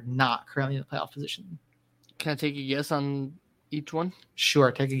teams that are not currently in the playoff position? Can I take a guess on each one?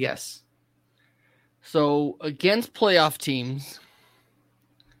 Sure. Take a guess. So against playoff teams,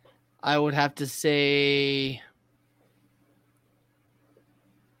 I would have to say,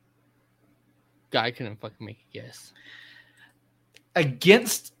 God, I couldn't fucking make a guess.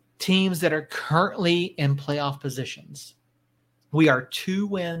 Against teams that are currently in playoff positions, we are 2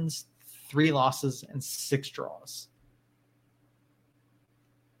 wins, 3 losses, and 6 draws.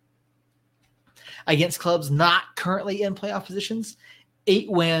 Against clubs not currently in playoff positions,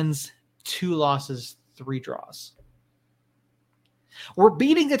 8 wins, 2 losses, 3 draws. We're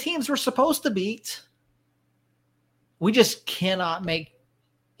beating the teams we're supposed to beat. We just cannot make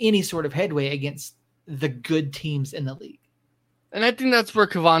any sort of headway against the good teams in the league. And I think that's where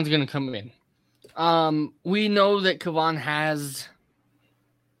Kavan's going to come in. We know that Kavan has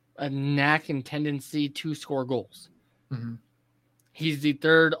a knack and tendency to score goals. Mm-hmm. He's the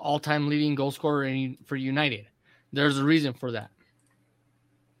 3rd all-time leading goal scorer for United. There's a reason for that.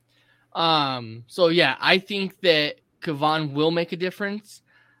 So yeah, I think that Kavan will make a difference.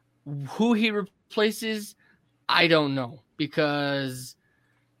 Who he replaces, I don't know, because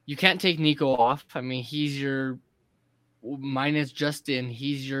you can't take Nico off. I mean, he's your minus Justin.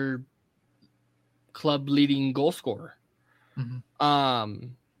 He's your club leading goal scorer. Mm-hmm.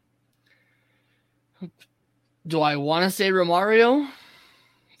 Do I want to say Romario?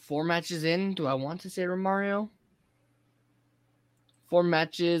 4 matches in, do I want to say Romario? 4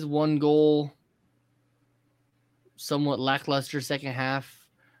 matches, 1 goal, somewhat lackluster second half.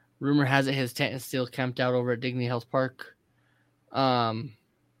 Rumor has it his tent is still camped out over at Dignity Health Park. I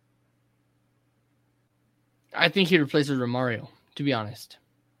think he replaces Romario, to be honest.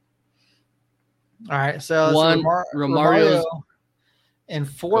 All right, so Romario in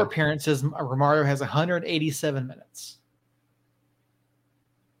 4 appearances, Romario has 187 minutes.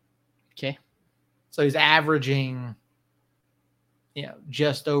 Okay. So he's averaging,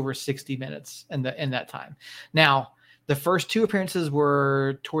 just over 60 minutes in that time. Now, the first 2 appearances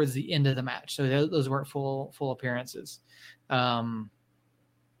were towards the end of the match, so those weren't full appearances. And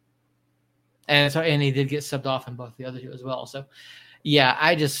he did get subbed off in both the other 2 as well. So, yeah,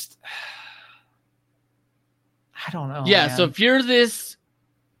 I don't know. Yeah, man. So if you're this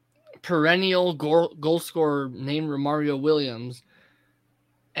perennial goal scorer named Romario Williams,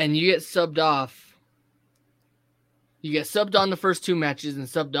 and you get subbed off. You get subbed on the first 2 matches and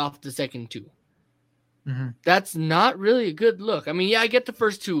subbed off the second 2. Mm-hmm. That's not really a good look. I mean, yeah, I get the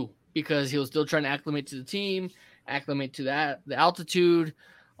first 2 because he was still trying to acclimate to the team, acclimate to the altitude,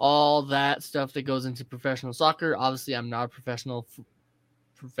 all that stuff that goes into professional soccer. Obviously, I'm not a professional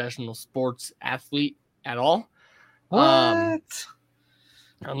sports athlete at all. What?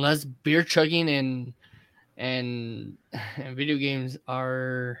 Unless beer chugging and video games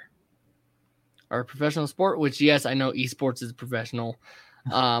are a professional sport, which, yes, I know esports is professional.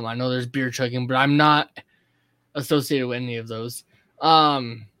 I know there's beer chugging, but I'm not associated with any of those.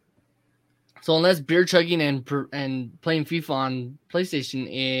 So unless beer chugging and playing FIFA on PlayStation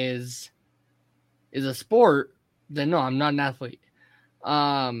is a sport, then no, I'm not an athlete.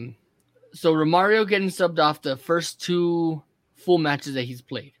 So Romario getting subbed off the first 2 full matches that he's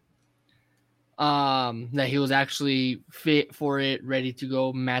played. That he was actually fit for it, ready to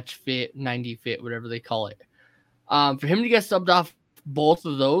go, match fit, 90 fit, whatever they call it. For him to get subbed off both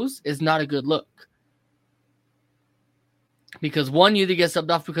of those is not a good look. Because 1, you either get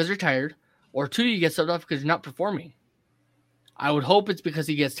subbed off because you're tired, or 2, you get subbed off because you're not performing. I would hope it's because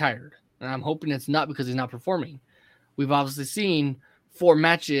he gets tired, and I'm hoping it's not because he's not performing. We've obviously seen 4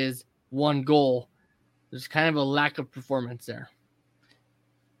 matches, 1 goal. There's kind of a lack of performance there.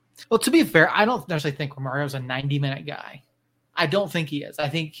 Well, to be fair, I don't necessarily think Romario's a 90-minute guy. I don't think he is. I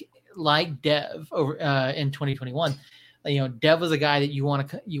think, like Dev over in 2021, Dev was a guy that you want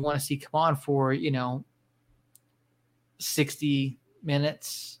to see come on for 60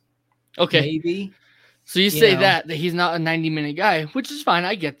 minutes. Okay, maybe. So you say that he's not a 90-minute guy, which is fine.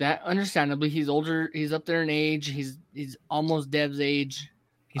 I get that. Understandably, he's older. He's up there in age. He's almost Dev's age.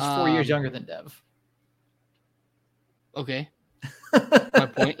 He's 4 years younger than Dev. Okay. My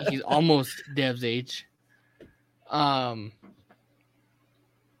point. He's almost Dev's age. I'm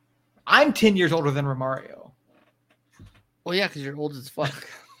 10 years older than Romario. Well, yeah, because you're old as fuck.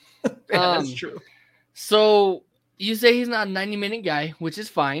 That's true. So you say he's not a 90-minute guy, which is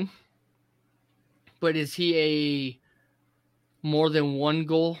fine. But is he a more than 1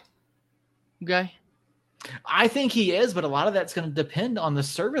 goal guy? I think he is, but a lot of that's going to depend on the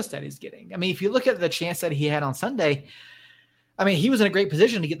service that he's getting. I mean, if you look at the chance that he had on Sunday, I mean, he was in a great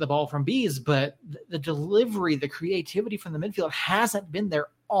position to get the ball from Bees, but the delivery, the creativity from the midfield hasn't been there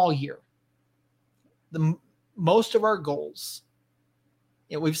all year. Most of our goals,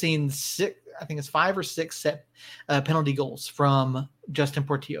 we've seen 6, I think it's 5 or 6 set penalty goals from Justin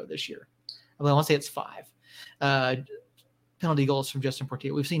Portillo this year. I want to say it's 5 penalty goals from Justin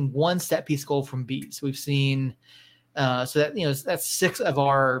Portillo. We've seen 1 set piece goal from Bees. We've seen so that that's 6 of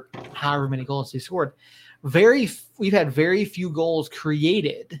our however many goals he scored. We've had very few goals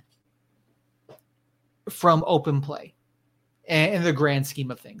created from open play in the grand scheme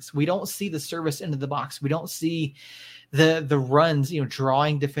of things. We don't see the service into the box. We don't see the runs,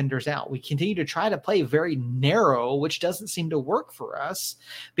 drawing defenders out. We continue to try to play very narrow, which doesn't seem to work for us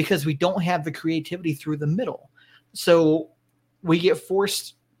because we don't have the creativity through the middle. So we get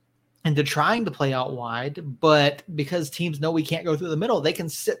forced into trying to play out wide, but because teams know we can't go through the middle, they can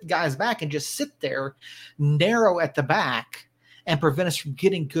sit guys back and just sit there narrow at the back and prevent us from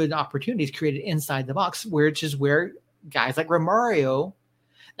getting good opportunities created inside the box, which is where guys like Romario,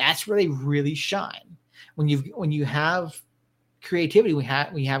 that's where they really shine. When you have creativity, we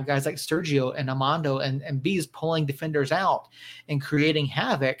have guys like Sergio and Armando and Bees pulling defenders out and creating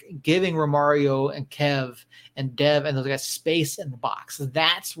havoc, giving Romario and Kev and Dev and those guys space in the box.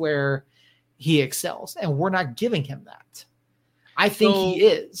 That's where he excels, and we're not giving him that. I think he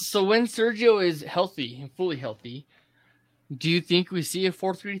is. So when Sergio is healthy and fully healthy, do you think we see a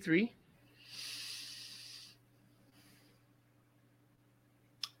 4-3-3?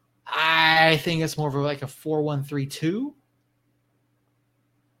 I think it's more of like a 4-1-3-2.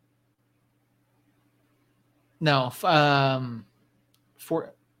 No,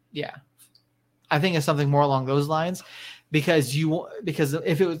 yeah, I think it's something more along those lines, because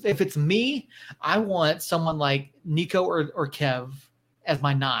if it's me, I want someone like Nico or Kev as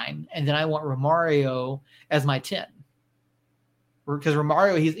my 9, and then I want Romario as my 10. Because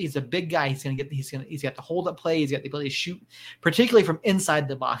Romario, he's a big guy. He's got the hold up play. He's got the ability to shoot, particularly from inside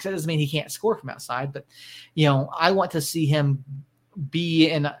the box. That doesn't mean he can't score from outside, but I want to see him be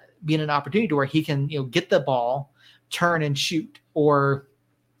in an opportunity where he can get the ball, turn and shoot, or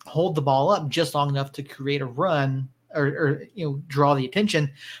hold the ball up just long enough to create a run or draw the attention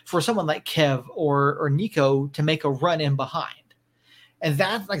for someone like Kev or Nico to make a run in behind. And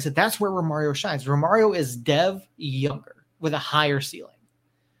that, like I said, that's where Romario shines. Romario is Dev younger with a higher ceiling.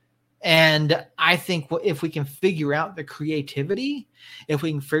 And I think if we can figure out the creativity, if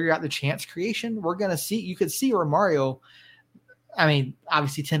we can figure out the chance creation, you could see Romario. I mean,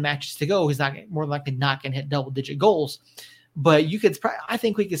 obviously 10 matches to go. He's more likely not going to hit double-digit goals. But I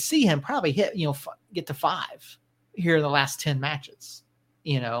think we could see him probably hit, get to 5 here in the last 10 matches,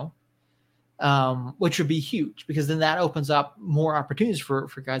 which would be huge, because then that opens up more opportunities for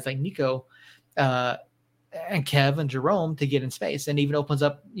guys like Nico and Kev and Jerome to get in space, and even opens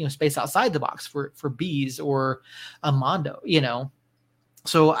up, space outside the box for Bees or Mondo,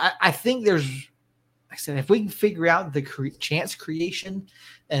 So I think there's, like I said, if we can figure out the chance creation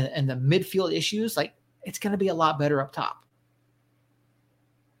and the midfield issues, like, it's going to be a lot better up top.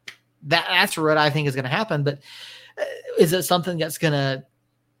 That's what I think is going to happen. But is it something that's going to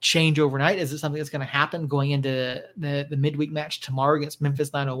change overnight? Is it something that's going to happen going into the midweek match tomorrow against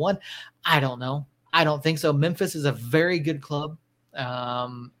Memphis 901? I don't know. I don't think so. Memphis is a very good club.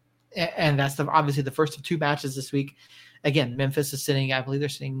 And that's obviously the first of 2 matches this week. Again, Memphis is I believe they're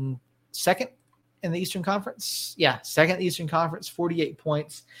sitting second in the Eastern Conference. Yeah, second in the Eastern Conference, 48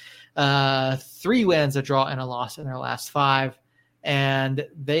 points, 3 wins, a draw, and a loss in their last 5. And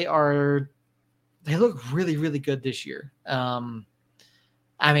they look really, really good this year.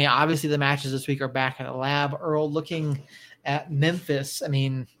 I mean, obviously the matches this week are back at the lab. Earl, looking at Memphis, I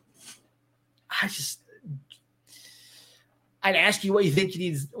mean, I'd ask you what you think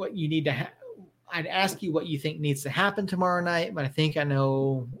I'd ask you what you think needs to happen tomorrow night, but I think I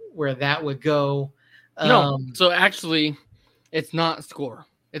know where that would go. No, so actually, it's not score.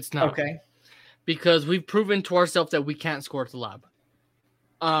 It's not. Okay. Because we've proven to ourselves that we can't score at the lab.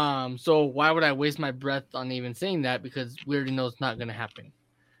 So why would I waste my breath on even saying that? Because we already know it's not going to happen.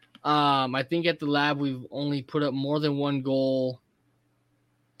 I think at the lab, we've only put up more than 1 goal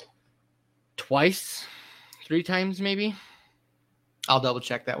twice, 3 times maybe. I'll double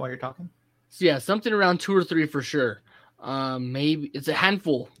check that while you're talking. So yeah, something around 2 or 3 for sure. Maybe it's a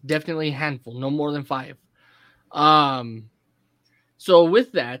handful, definitely a handful, no more than 5. So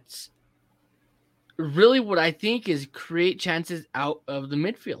with that, really what I think is create chances out of the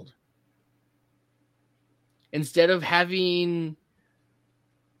midfield. Instead of having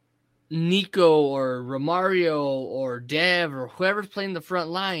Nico or Romario or Dev or whoever's playing the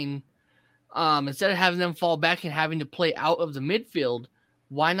front line, instead of having them fall back and having to play out of the midfield,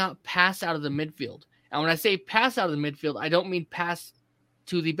 why not pass out of the midfield? And when I say pass out of the midfield, I don't mean pass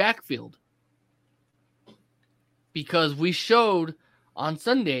to the backfield. Because we showed on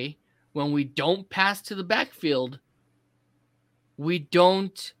Sunday, when we don't pass to the backfield, we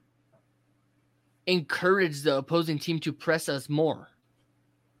don't encourage the opposing team to press us more.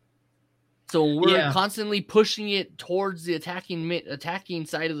 So when we're constantly pushing it towards the attacking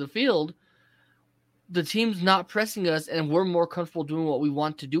side of the field, the team's not pressing us, and we're more comfortable doing what we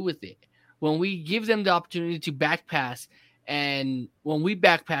want to do with it. When we give them the opportunity to back pass, and when we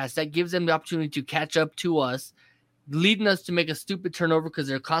back pass, that gives them the opportunity to catch up to us, leading us to make a stupid turnover because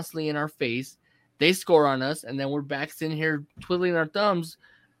they're constantly in our face. They score on us, and then we're back sitting here twiddling our thumbs,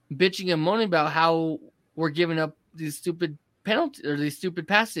 bitching and moaning about how we're giving up these stupid penalties or these stupid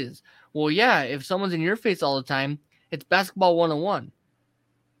passes. Well, yeah, if someone's in your face all the time, it's basketball 101.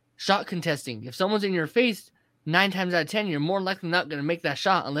 Shot contesting. If someone's in your face, 9 times out of 10, you're more likely not going to make that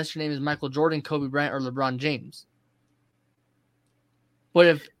shot unless your name is Michael Jordan, Kobe Bryant, or LeBron James.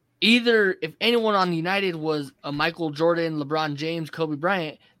 But if anyone on United was a Michael Jordan, LeBron James, Kobe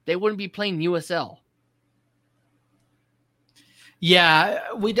Bryant, they wouldn't be playing USL.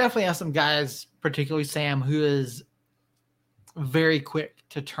 Yeah, we definitely have some guys, particularly Sam, who is very quick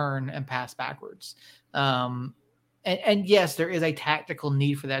to turn and pass backwards. And yes, there is a tactical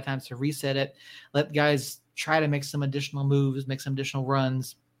need for that time to reset it. Let guys try to make some additional moves, make some additional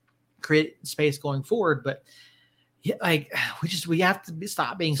runs, create space going forward. But yeah, like we have to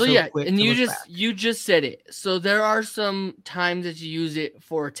stop being so quick. And you just said it. So there are some times that you use it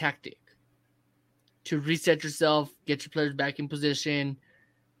for a tactic. to reset yourself, get your players back in position,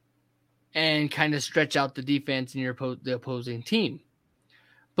 and kind of stretch out the defense in the opposing team.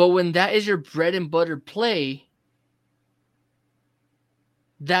 But when that is your bread and butter play,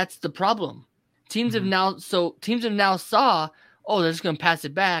 that's the problem. Teams have now saw, oh, they're just going to pass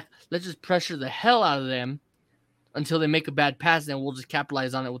it back. Let's just pressure the hell out of them until they make a bad pass, and we'll just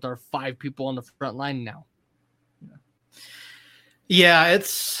capitalize on it with our 5 people on the front line now. Yeah,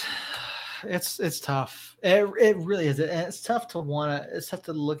 it's tough. It really is. It's tough to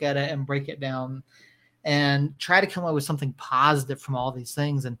look at it and break it down and try to come up with something positive from all these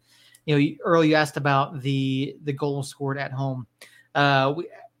things. And earlier you asked about the goal scored at home. At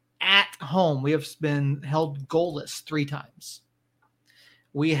home, we have been held goalless 3 times.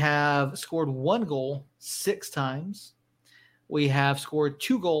 We have scored 1 goal 6 times. We have scored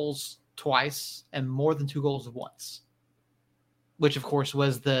 2 goals twice and more than 2 goals once, which of course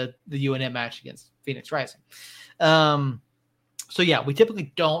was the UNM match against Phoenix Rising. So yeah, we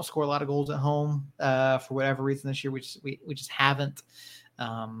typically don't score a lot of goals at home for whatever reason this year. We just haven't,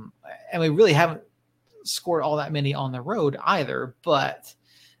 and we really haven't scored all that many on the road either. But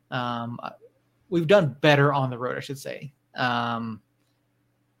we've done better on the road, I should say. Yeah,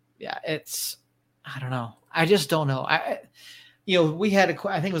 I don't know. I just don't know. We had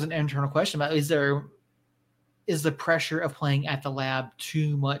I think it was an internal question about is the pressure of playing at the Lab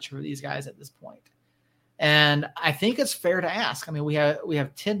too much for these guys at this point? And I think it's fair to ask. I mean, we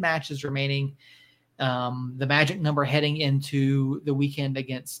have 10 matches remaining. The magic number heading into the weekend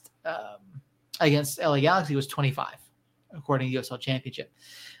against LA Galaxy was 25, according to USL Championship.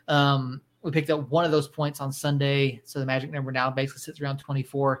 We picked up one of those points on Sunday, so the magic number now basically sits around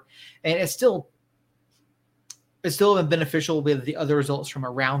 24, and it's still been beneficial with the other results from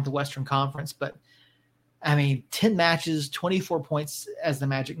around the Western Conference. But I mean, 10 matches, 24 points as the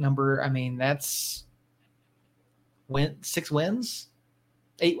magic number. I mean, that's 6 wins,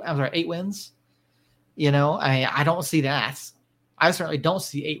 8 wins. I don't see that. I certainly don't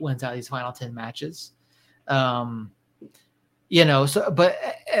see 8 wins out of these final 10 matches. But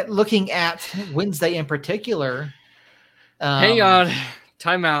looking at Wednesday in particular. Hang on.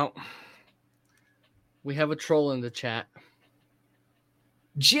 Time out. We have a troll in the chat.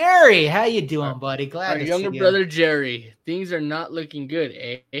 Jerry, how you doing, buddy? Glad to see you. Our younger brother, Jerry. Things are not looking good,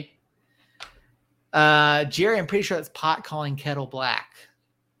 eh? Jerry, I'm pretty sure that's pot calling kettle black.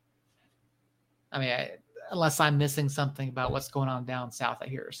 I mean, unless I'm missing something about what's going on down south, I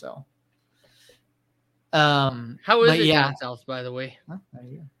hear so. How is it down south, by the way? Huh? There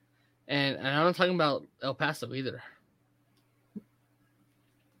you go. And I'm not talking about El Paso either.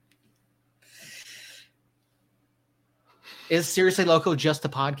 Is Seriously Loco just a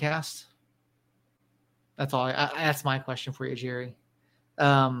podcast? That's all. That's my question for you, Jerry.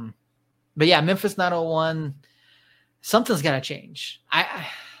 But yeah, Memphis 901. Something's got to change.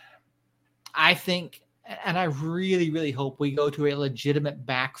 I think, and I really, really hope we go to a legitimate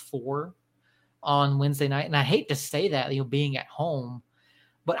back 4 on Wednesday night. And I hate to say that, being at home,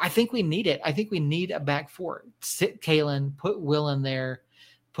 but I think we need it. I think we need a back 4. Sit Kalen, put Will in there,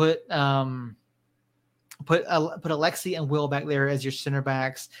 put Alexi and Will back there as your center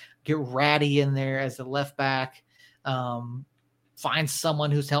backs. Get Ratty in there as the left back. Find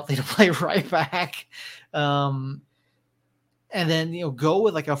someone who's healthy to play right back. And then, go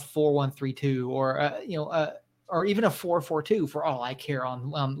with like a 4-1-3-2 or even a 4-4-2 for all I care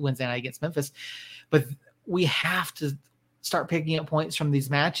on Wednesday night against Memphis. But we have to start picking up points from these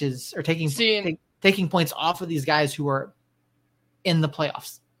matches or taking points off of these guys who are in the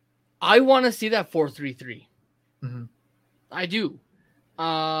playoffs. I want to see that 4-3-3. Mm-hmm. I do.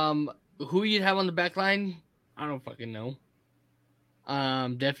 Who you'd have on the back line, I don't fucking know.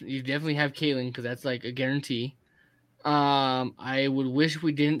 You definitely have Kalen because that's like a guarantee. I would wish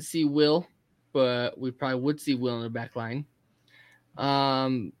we didn't see Will, but we probably would see Will in the back line.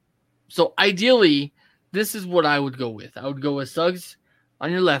 So ideally, this is what I would go with. I would go with Suggs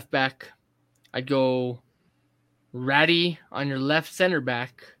on your left back. I'd go Ratty on your left center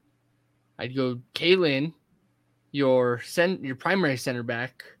back. I'd go Kalen, your primary center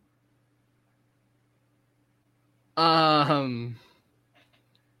back. And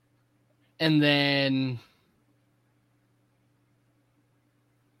then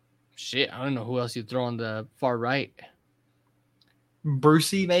I don't know who else you'd throw on the far right.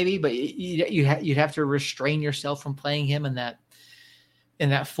 Brucey maybe, but you'd have to restrain yourself from playing him in that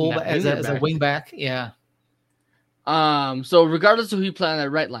full as a wing back. Yeah. So regardless of who you play on that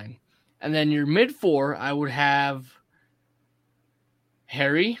right line, and then your mid 4, I would have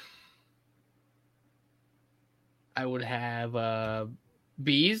Harry. I would have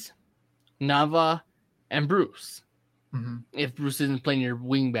Bees, Nava, and Bruce. Mm-hmm. If Bruce isn't playing your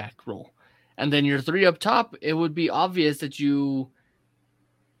wingback role. And then your 3 up top, it would be obvious that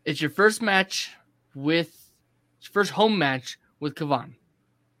it's your first home match with Kavan.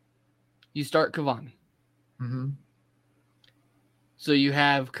 You start Kavan. Mm-hmm. So you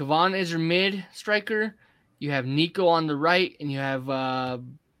have Kavan as your mid striker, you have Nico on the right, and you have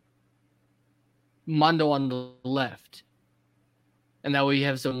Mondo on the left. And that way you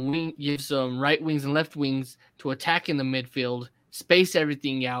have some right wings and left wings to attack in the midfield, space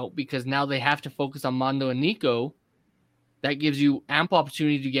everything out, because now they have to focus on Mondo and Nico. That gives you ample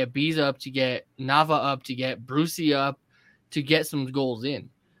opportunity to get Bees up, to get Nava up, to get Brucey up, to get some goals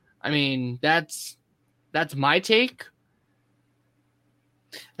in. I mean, that's my take.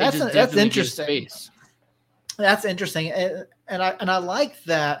 That's interesting. That's interesting, and I like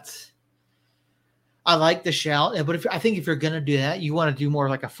that. I like the shout, but I think if you're going to do that, you want to do more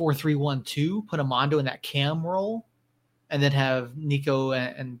like a 4-3-1-2, put Mondo in that cam role, and then have Nico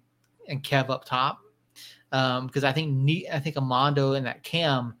and Kev up top. Because I think a Mondo in that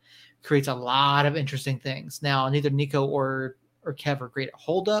cam creates a lot of interesting things. Now, neither Nico or Kev are great at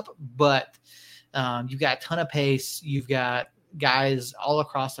hold up, but you've got a ton of pace. You've got guys all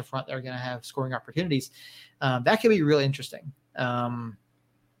across the front that are going to have scoring opportunities. That could be really interesting.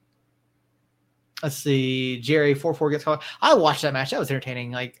 Let's see. Jerry 4-4 gets called. I watched that match. That was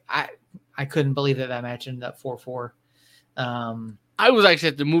entertaining. Like I couldn't believe that match ended up 4-4. I was actually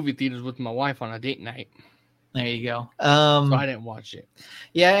at the movie theaters with my wife on a date night. There you go. So I didn't watch it.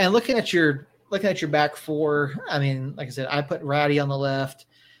 Yeah, and looking at your back four, I mean, like I said, I put Ratty on the left,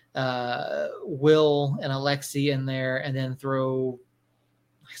 Will and Alexi in there, and then throw,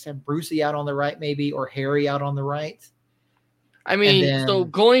 like I said, Brucey out on the right, maybe, or Harry out on the right. I mean, so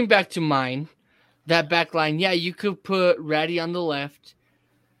going back to mine, that back line, yeah, you could put Ratty on the left,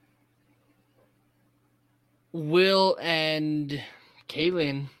 Will and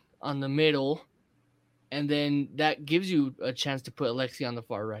Kaylin on the middle, and then that gives you a chance to put Alexi on the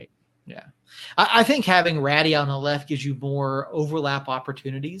far right. Yeah. I think having Ratty on the left gives you more overlap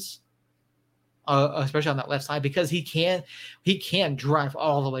opportunities, especially on that left side, because he can drive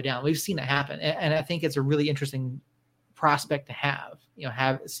all the way down. We've seen it happen. And I think it's a really interesting prospect to have,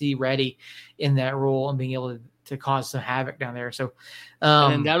 see Ratty in that role and being able to cause some havoc down there. So,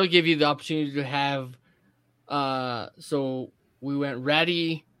 and that'll give you the opportunity to have, so we went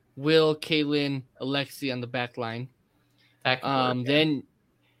Ratty, Will, Kaylin, Alexi on the back line. Then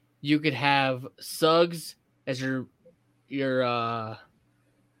you could have Suggs as your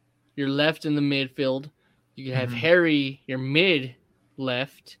left in the midfield. You could have Harry, your mid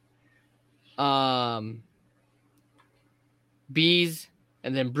left. Bees,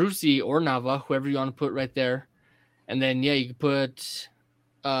 and then Brucey or Nava, whoever you want to put right there. And then, yeah, you could put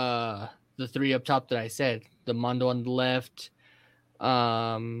the 3 up top that I said. The Mondo on the left,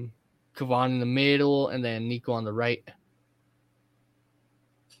 Kavan in the middle, and then Nico on the right.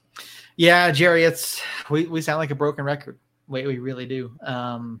 Yeah, Jerry, we sound like a broken record. We really do.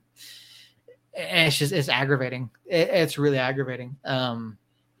 And it's aggravating. It's really aggravating.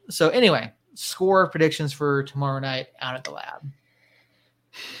 So anyway, score predictions for tomorrow night out at the lab.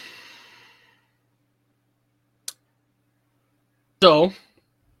 So,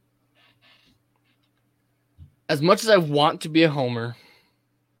 as much as I want to be a homer,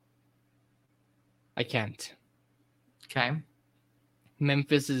 I can't. Okay.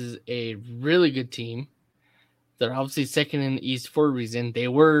 Memphis is a really good team. They're obviously second in the East for a reason. They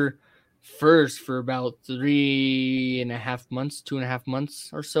were first for about 2.5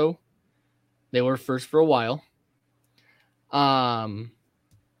 months or so. They were first for a while. For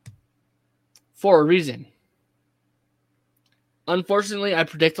a reason. Unfortunately, I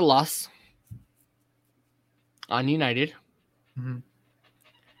predict a loss on United. Mm-hmm.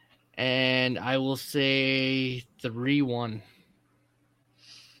 And I will say 3-1.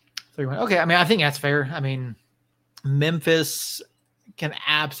 3-1. Okay, I mean, I think that's fair. I mean, Memphis can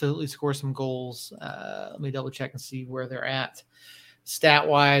absolutely score some goals. Let me double check and see where they're at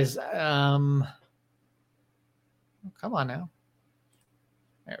stat-wise. Come on now.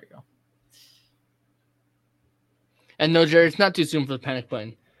 There we go. And no, Jerry, it's not too soon for the panic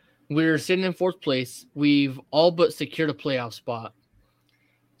button. We're sitting in 4th place. We've all but secured a playoff spot.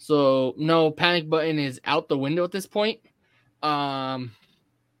 So, no, panic button is out the window at this point. Because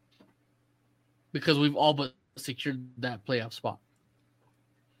we've all but secured that playoff spot.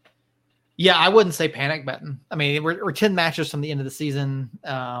 Yeah, I wouldn't say panic button. I mean, we're 10 matches from the end of the season.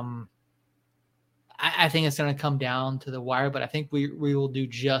 I think it's going to come down to the wire, but I think we will do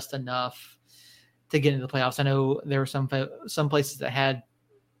just enough to get into the playoffs. I know there were some places that had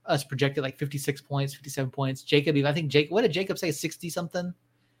us projected like 56 points, 57 points. Jacob, I think what did Jacob say? 60 something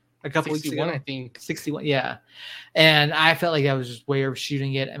a couple weeks ago? I think 61. Yeah. And I felt like I was just way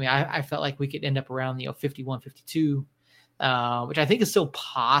overshooting it. I mean, I felt like we could end up around, 51, 52, which I think is still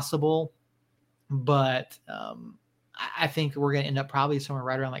possible, but I think we're going to end up probably somewhere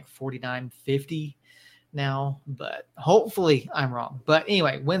right around like 49, 50 now, but hopefully I'm wrong. But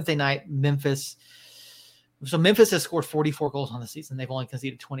anyway, Wednesday night, Memphis. So Memphis has scored 44 goals on the season. They've only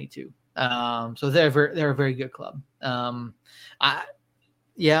conceded 22. So they're a very good club. I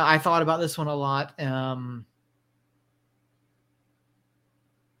thought about this one a lot.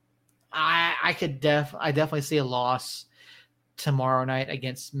 I definitely see a loss tomorrow night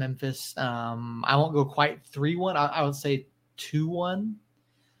against Memphis. I won't go quite 3-1. I would say 2-1.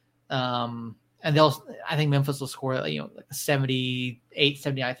 And I think Memphis will score, like 78th,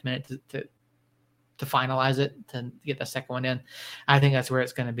 79th minute to finalize it, to get the second one in. I think that's where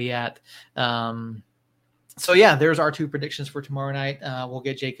it's going to be at. So yeah, there's our two predictions for tomorrow night. We'll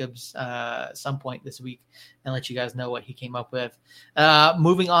get Jacob's some point this week and let you guys know what he came up with.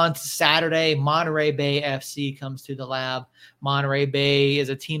 Moving on to Saturday, Monterey Bay FC comes to the Lab. Monterey Bay is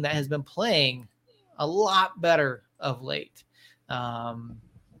a team that has been playing a lot better of late.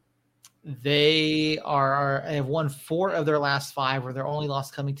 They have won 4 of their last 5, where their only loss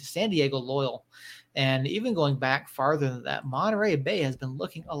coming to San Diego Loyal. And even going back farther than that, Monterey Bay has been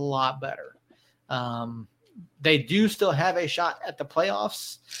looking a lot better. They do still have a shot at the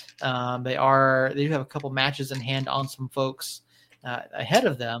playoffs. They do have a couple matches in hand on some folks ahead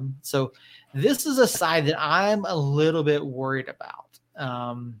of them. So this is a side that I'm a little bit worried about.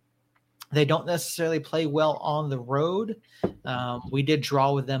 They don't necessarily play well on the road. We did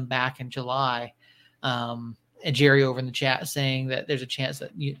draw with them back in July. And Jerry over in the chat saying that there's a chance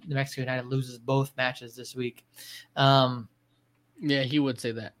that New Mexico United loses both matches this week. Yeah, he would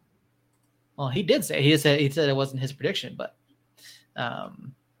say that. Well, he said it wasn't his prediction, but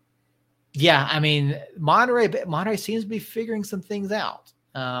yeah, I mean, Monterey seems to be figuring some things out.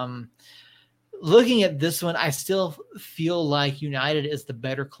 Looking at this one, I still feel like United is the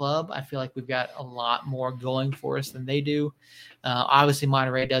better club. I feel like we've got a lot more going for us than they do. Obviously,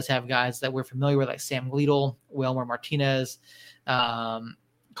 Monterey does have guys that we're familiar with, like Sam Gleadle, Wilmer Martinez,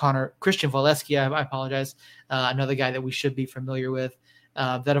 Christian Valeski, I apologize, another guy that we should be familiar with,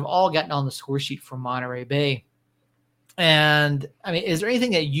 that have all gotten on the score sheet for Monterey Bay. And, I mean, is there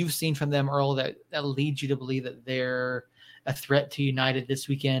anything that you've seen from them, Earl, that leads you to believe that they're a threat to United this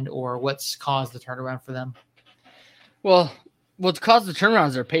weekend, or what's caused the turnaround for them? Well, what's caused the turnaround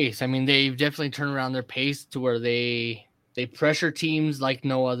is their pace. I mean, they've definitely turned around their pace to where they pressure teams like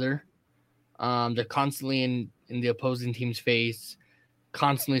no other. They're constantly in the opposing team's face,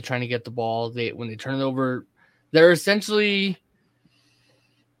 constantly trying to get the ball. When they turn it over, they're essentially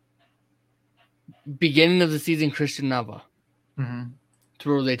beginning of the season Christian Nava. Mm-hmm. To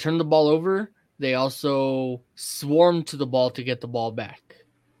where they turn the ball over, they also swarm to the ball to get the ball back.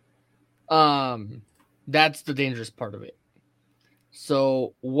 That's the dangerous part of it.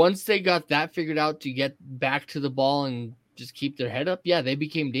 So once they got that figured out to get back to the ball and just keep their head up, yeah, they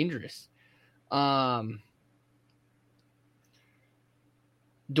became dangerous. Do I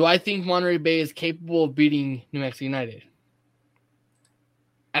think Monterey Bay is capable of beating New Mexico United?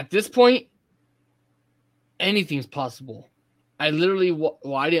 At this point, anything's possible. I literally,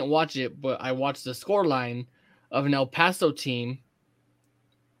 I didn't watch it, but I watched the scoreline of an El Paso team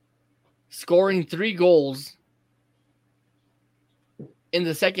scoring 3 goals in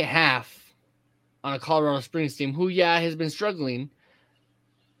the second half on a Colorado Springs team who, has been struggling.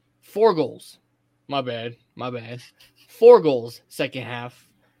 4 goals. My bad. 4 goals second half.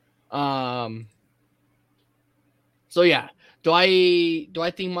 So, yeah. Do I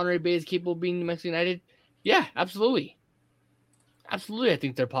think Monterey Bay is capable of beating New Mexico United? Yeah, absolutely. Absolutely, I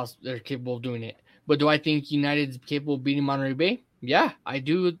think they're capable of doing it. But do I think United's capable of beating Monterey Bay? Yeah, I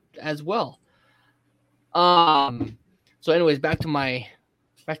do as well. So anyways, back to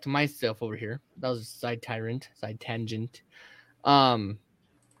myself over here. That was a side tangent. So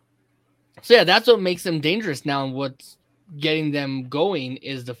yeah, that's what makes them dangerous now, and what's getting them going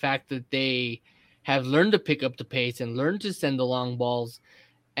is the fact that they have learned to pick up the pace and learn to send the long balls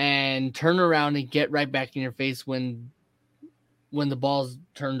and turn around and get right back in your face when the ball's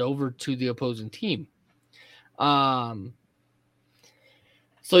turned over to the opposing team. So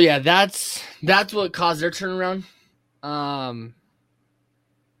yeah, that's what caused their turnaround. I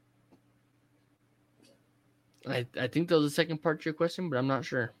think that was the second part to your question, but I'm not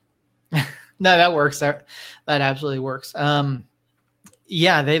sure. No, that works. That absolutely works.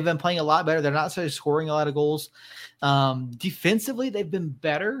 Yeah, they've been playing a lot better. They're not necessarily scoring a lot of goals. Defensively, they've been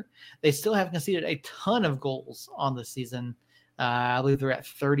better. They still have conceded a ton of goals on the season. I believe they're at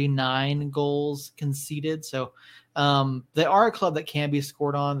 39 goals conceded. So they are a club that can be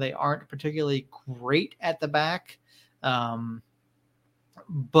scored on. They aren't particularly great at the back. But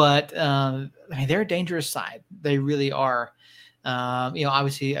I mean, they're a dangerous side. They really are.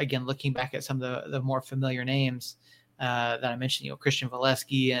 Obviously, again, looking back at some of the more familiar names that I mentioned, Christian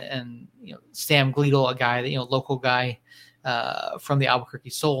Valesky and Sam Gleadle, a guy that, local guy from the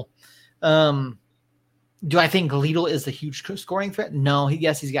Albuquerque Soul. Do I think Gleadle is a huge scoring threat? No.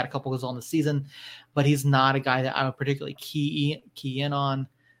 Yes, he's got a couple goals on the season, but he's not a guy that I would particularly key in on.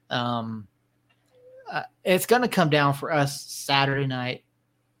 It's going to come down for us Saturday night,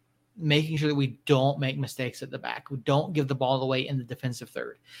 making sure that we don't make mistakes at the back. We don't give the ball away in the defensive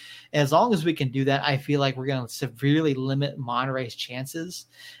third. And as long as we can do that, I feel like we're going to severely limit Monterrey's chances.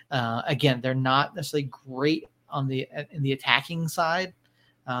 Again, they're not necessarily great in the attacking side.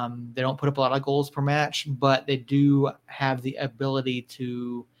 They don't put up a lot of goals per match, but they do have the ability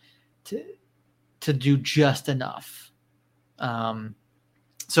to do just enough.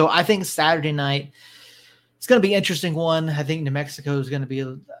 So I think Saturday night, it's going to be an interesting one. I think New Mexico is going to be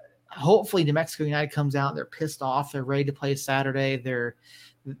hopefully New Mexico United comes out. They're pissed off. They're ready to play Saturday.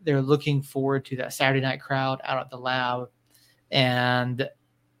 They're looking forward to that Saturday night crowd out at the Lab. And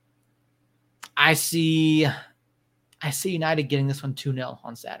I see United getting this one 2-0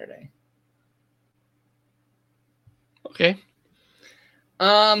 on Saturday. Okay.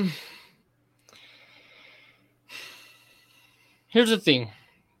 Here's the thing.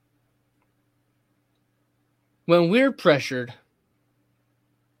 When we're pressured,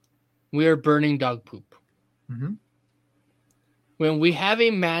 we are burning dog poop. Mm-hmm. When we have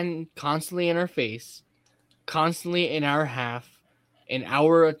a man constantly in our face, constantly in our half, in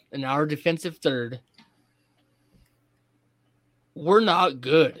our defensive third, we're not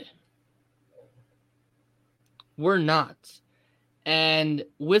good. We're not. And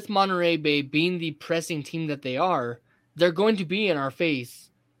with Monterey Bay being the pressing team that they are, they're going to be in our face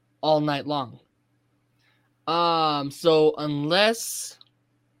all night long. So unless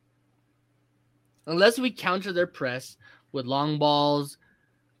we counter their press with long balls,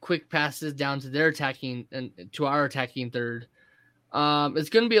 quick passes down to their attacking and to our attacking third, it's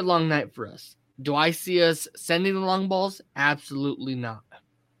going to be a long night for us. Do I see us sending the long balls? Absolutely not.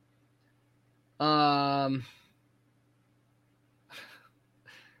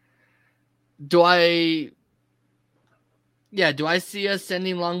 Do I see us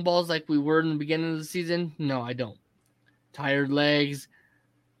sending long balls like we were in the beginning of the season? No, I don't. Tired legs.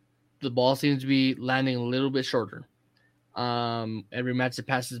 The ball seems to be landing a little bit shorter. Every match that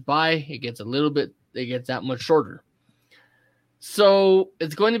passes by, it gets that much shorter. So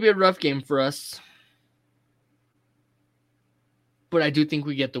it's going to be a rough game for us. But I do think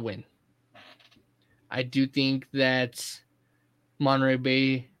we get the win. I do think that Monterey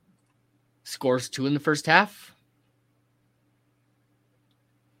Bay scores 2 in the first half.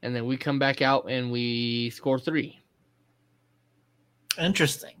 And then we come back out and we score 3.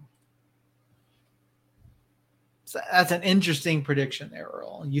 Interesting. So that's an interesting prediction there,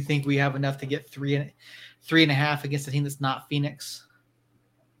 Earl. You think we have enough to get 3.5 against a team that's not Phoenix?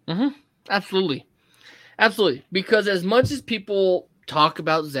 Mm-hmm. Absolutely. Absolutely. Because as much as people talk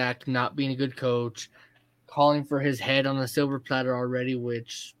about Zach not being a good coach, calling for his head on a silver platter already,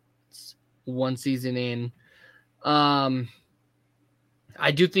 which is 1 season in, I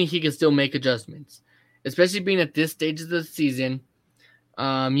do think he can still make adjustments, especially being at this stage of the season.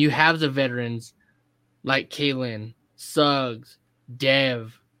 You have the veterans like Kalen, Suggs,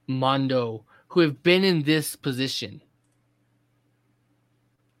 Dev, Mondo, who have been in this position.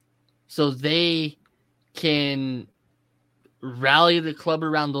 So they can rally the club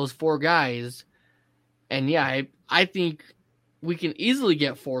around those 4 guys. And yeah, I think we can easily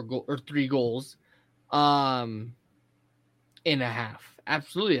get 3 goals in a half.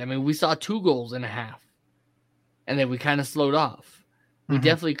 Absolutely. I mean, we saw 2 goals in a half. And then we kind of slowed off. We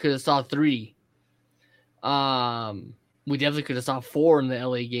definitely could have saw 3. We definitely could have saw 4 in the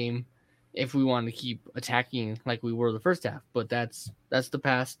LA game if we wanted to keep attacking like we were the first half. But that's the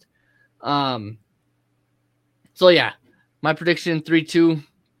past. So yeah, my prediction 3-2,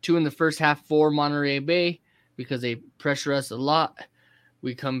 2 in the first half for Monterey Bay because they pressure us a lot.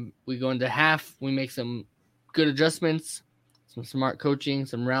 We go into half, we make some good adjustments, some smart coaching,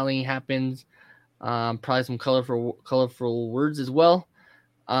 some rallying happens, probably some colorful words as well.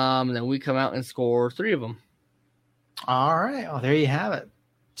 Then we come out and score 3 of them. All right. Well, there you have it.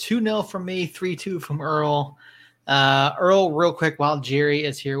 2-0 from me, 3-2 from Earl. Earl, real quick, while Jerry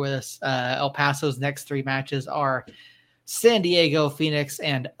is here with us, El Paso's next 3 matches are San Diego, Phoenix,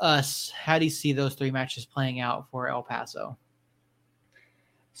 and us. How do you see those 3 matches playing out for El Paso?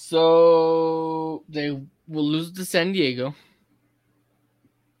 So they will lose to San Diego.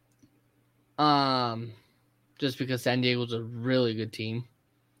 Just because San Diego's a really good team.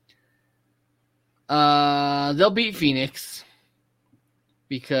 They'll beat Phoenix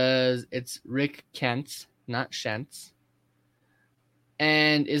because it's Rick Kent, not Shentz.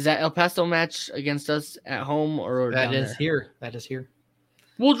 And is that El Paso match against us at home or that down is there? here? That is here.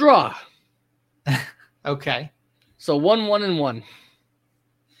 We'll draw. Okay. So 1-1-1.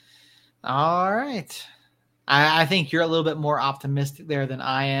 All right. I think you're a little bit more optimistic there than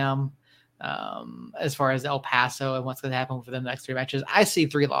I am. As far as El Paso and what's going to happen for the next 3 matches, I see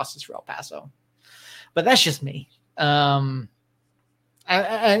 3 losses for El Paso, but that's just me. I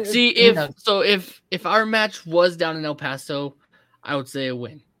see if our match was down in El Paso, I would say a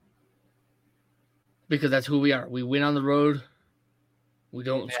win because that's who we are. We win on the road. We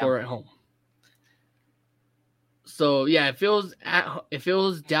don't score at home. So yeah, if it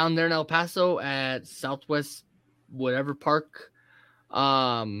was down there in El Paso at Southwest whatever park,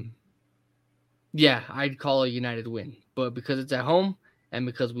 yeah, I'd call a United win. But because it's at home and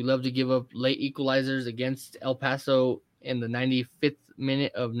because we love to give up late equalizers against El Paso in the 95th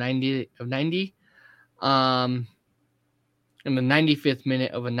minute of 90, in the 95th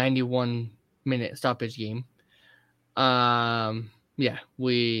minute of a 91-minute stoppage game, yeah,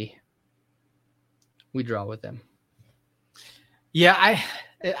 we draw with them. Yeah, I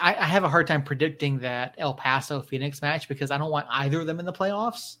have a hard time predicting that El Paso Phoenix match because I don't want either of them in the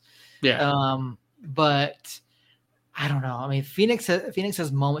playoffs. Yeah. But I don't know. I mean, Phoenix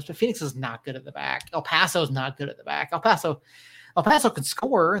has moments, but Phoenix is not good at the back. El Paso is not good at the back. El Paso can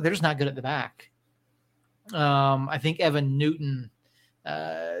score. They're just not good at the back. I think Evan Newton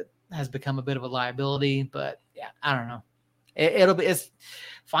has become a bit of a liability, but yeah, I don't know. It's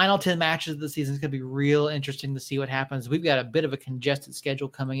final 10 matches of the season. It's going to be real interesting to see what happens. We've got a bit of a congested schedule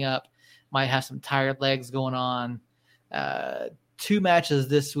coming up. Might have some tired legs going on. 2 matches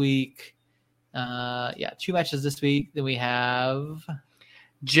this week. 2 matches this week. Then we have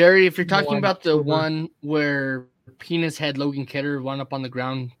Jerry. If you're talking about the one where Penis had Logan Ketter run up on the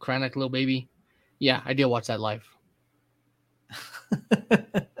ground crying like a little baby, yeah, I did watch that live.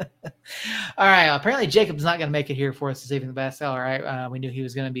 All right. Apparently, Jacob's not going to make it here for us this evening. The best. All right. We knew he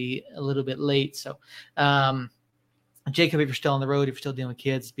was going to be a little bit late. So, Jacob, if you're still on the road, if you're still dealing with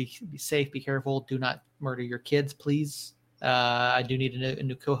kids, be safe, be careful. Do not murder your kids, please. I do need a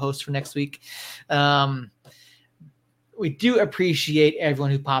new co-host for next week. We do appreciate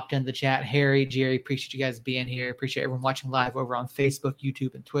everyone who popped in the chat. Harry, Jerry, appreciate you guys being here. Appreciate everyone watching live over on Facebook,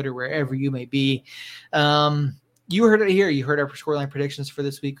 YouTube, and Twitter, wherever you may be. You heard it here. You heard our scoreline predictions for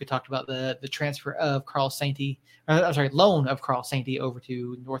this week. We talked about the transfer of loan of Carl Sainty over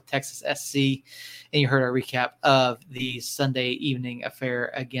to North Texas SC. And you heard our recap of the Sunday evening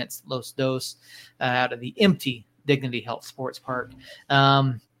affair against Los Dos out of the empty Dignity Health Sports Park.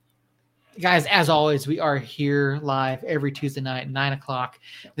 Guys, as always, we are here live every Tuesday night, 9:00.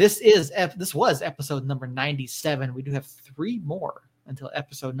 This was episode number 97. We do have 3 more until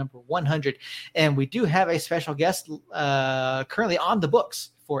episode number 100. And we do have a special guest currently on the books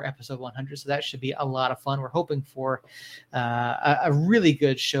for episode 100. So that should be a lot of fun. We're hoping for a really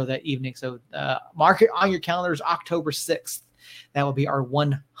good show that evening. So mark it on your calendars, October 6th. That will be our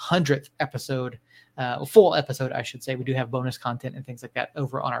 100th episode. Full episode, I should say. We do have bonus content and things like that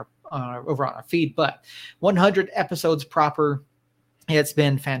over on our feed, but 100 episodes proper. It's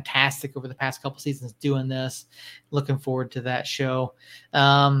been fantastic over the past couple seasons doing this. Looking forward to that show.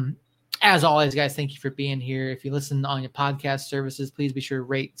 As always, guys, thank you for being here. If you listen on your podcast services, please be sure to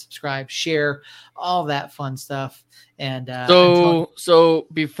rate, subscribe, share, all that fun stuff. And so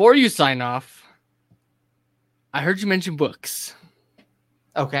before you sign off, I heard you mention books.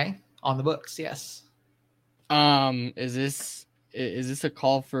 Okay, on the books, yes. Is this a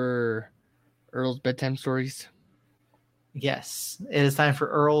call for Earl's bedtime stories? Yes, it is time for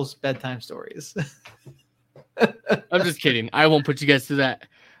Earl's bedtime stories. I'm just kidding. I won't put you guys through that.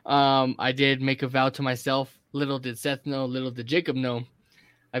 I did make a vow to myself. Little did Seth know, little did Jacob know.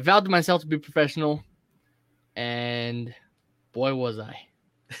 I vowed to myself to be professional, and boy was I.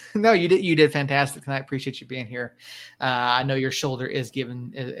 No, you did. You did fantastic, and I appreciate you being here. I know your shoulder is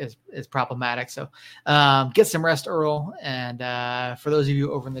problematic, so get some rest, Earl. And for those of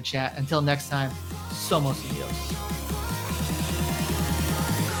you over in the chat, until next time, Somos Dios.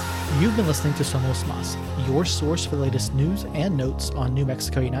 You've been listening to Somos Mas, your source for the latest news and notes on New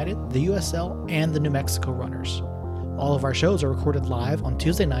Mexico United, the USL, and the New Mexico Runners. All of our shows are recorded live on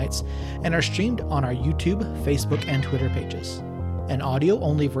Tuesday nights and are streamed on our YouTube, Facebook, and Twitter pages. An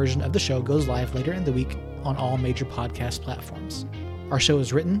audio-only version of the show goes live later in the week on all major podcast platforms. Our show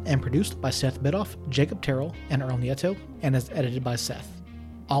is written and produced by Seth Bidoff, Jacob Terrell, and Earl Nieto, and is edited by Seth.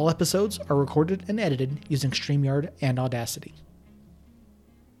 All episodes are recorded and edited using StreamYard and Audacity.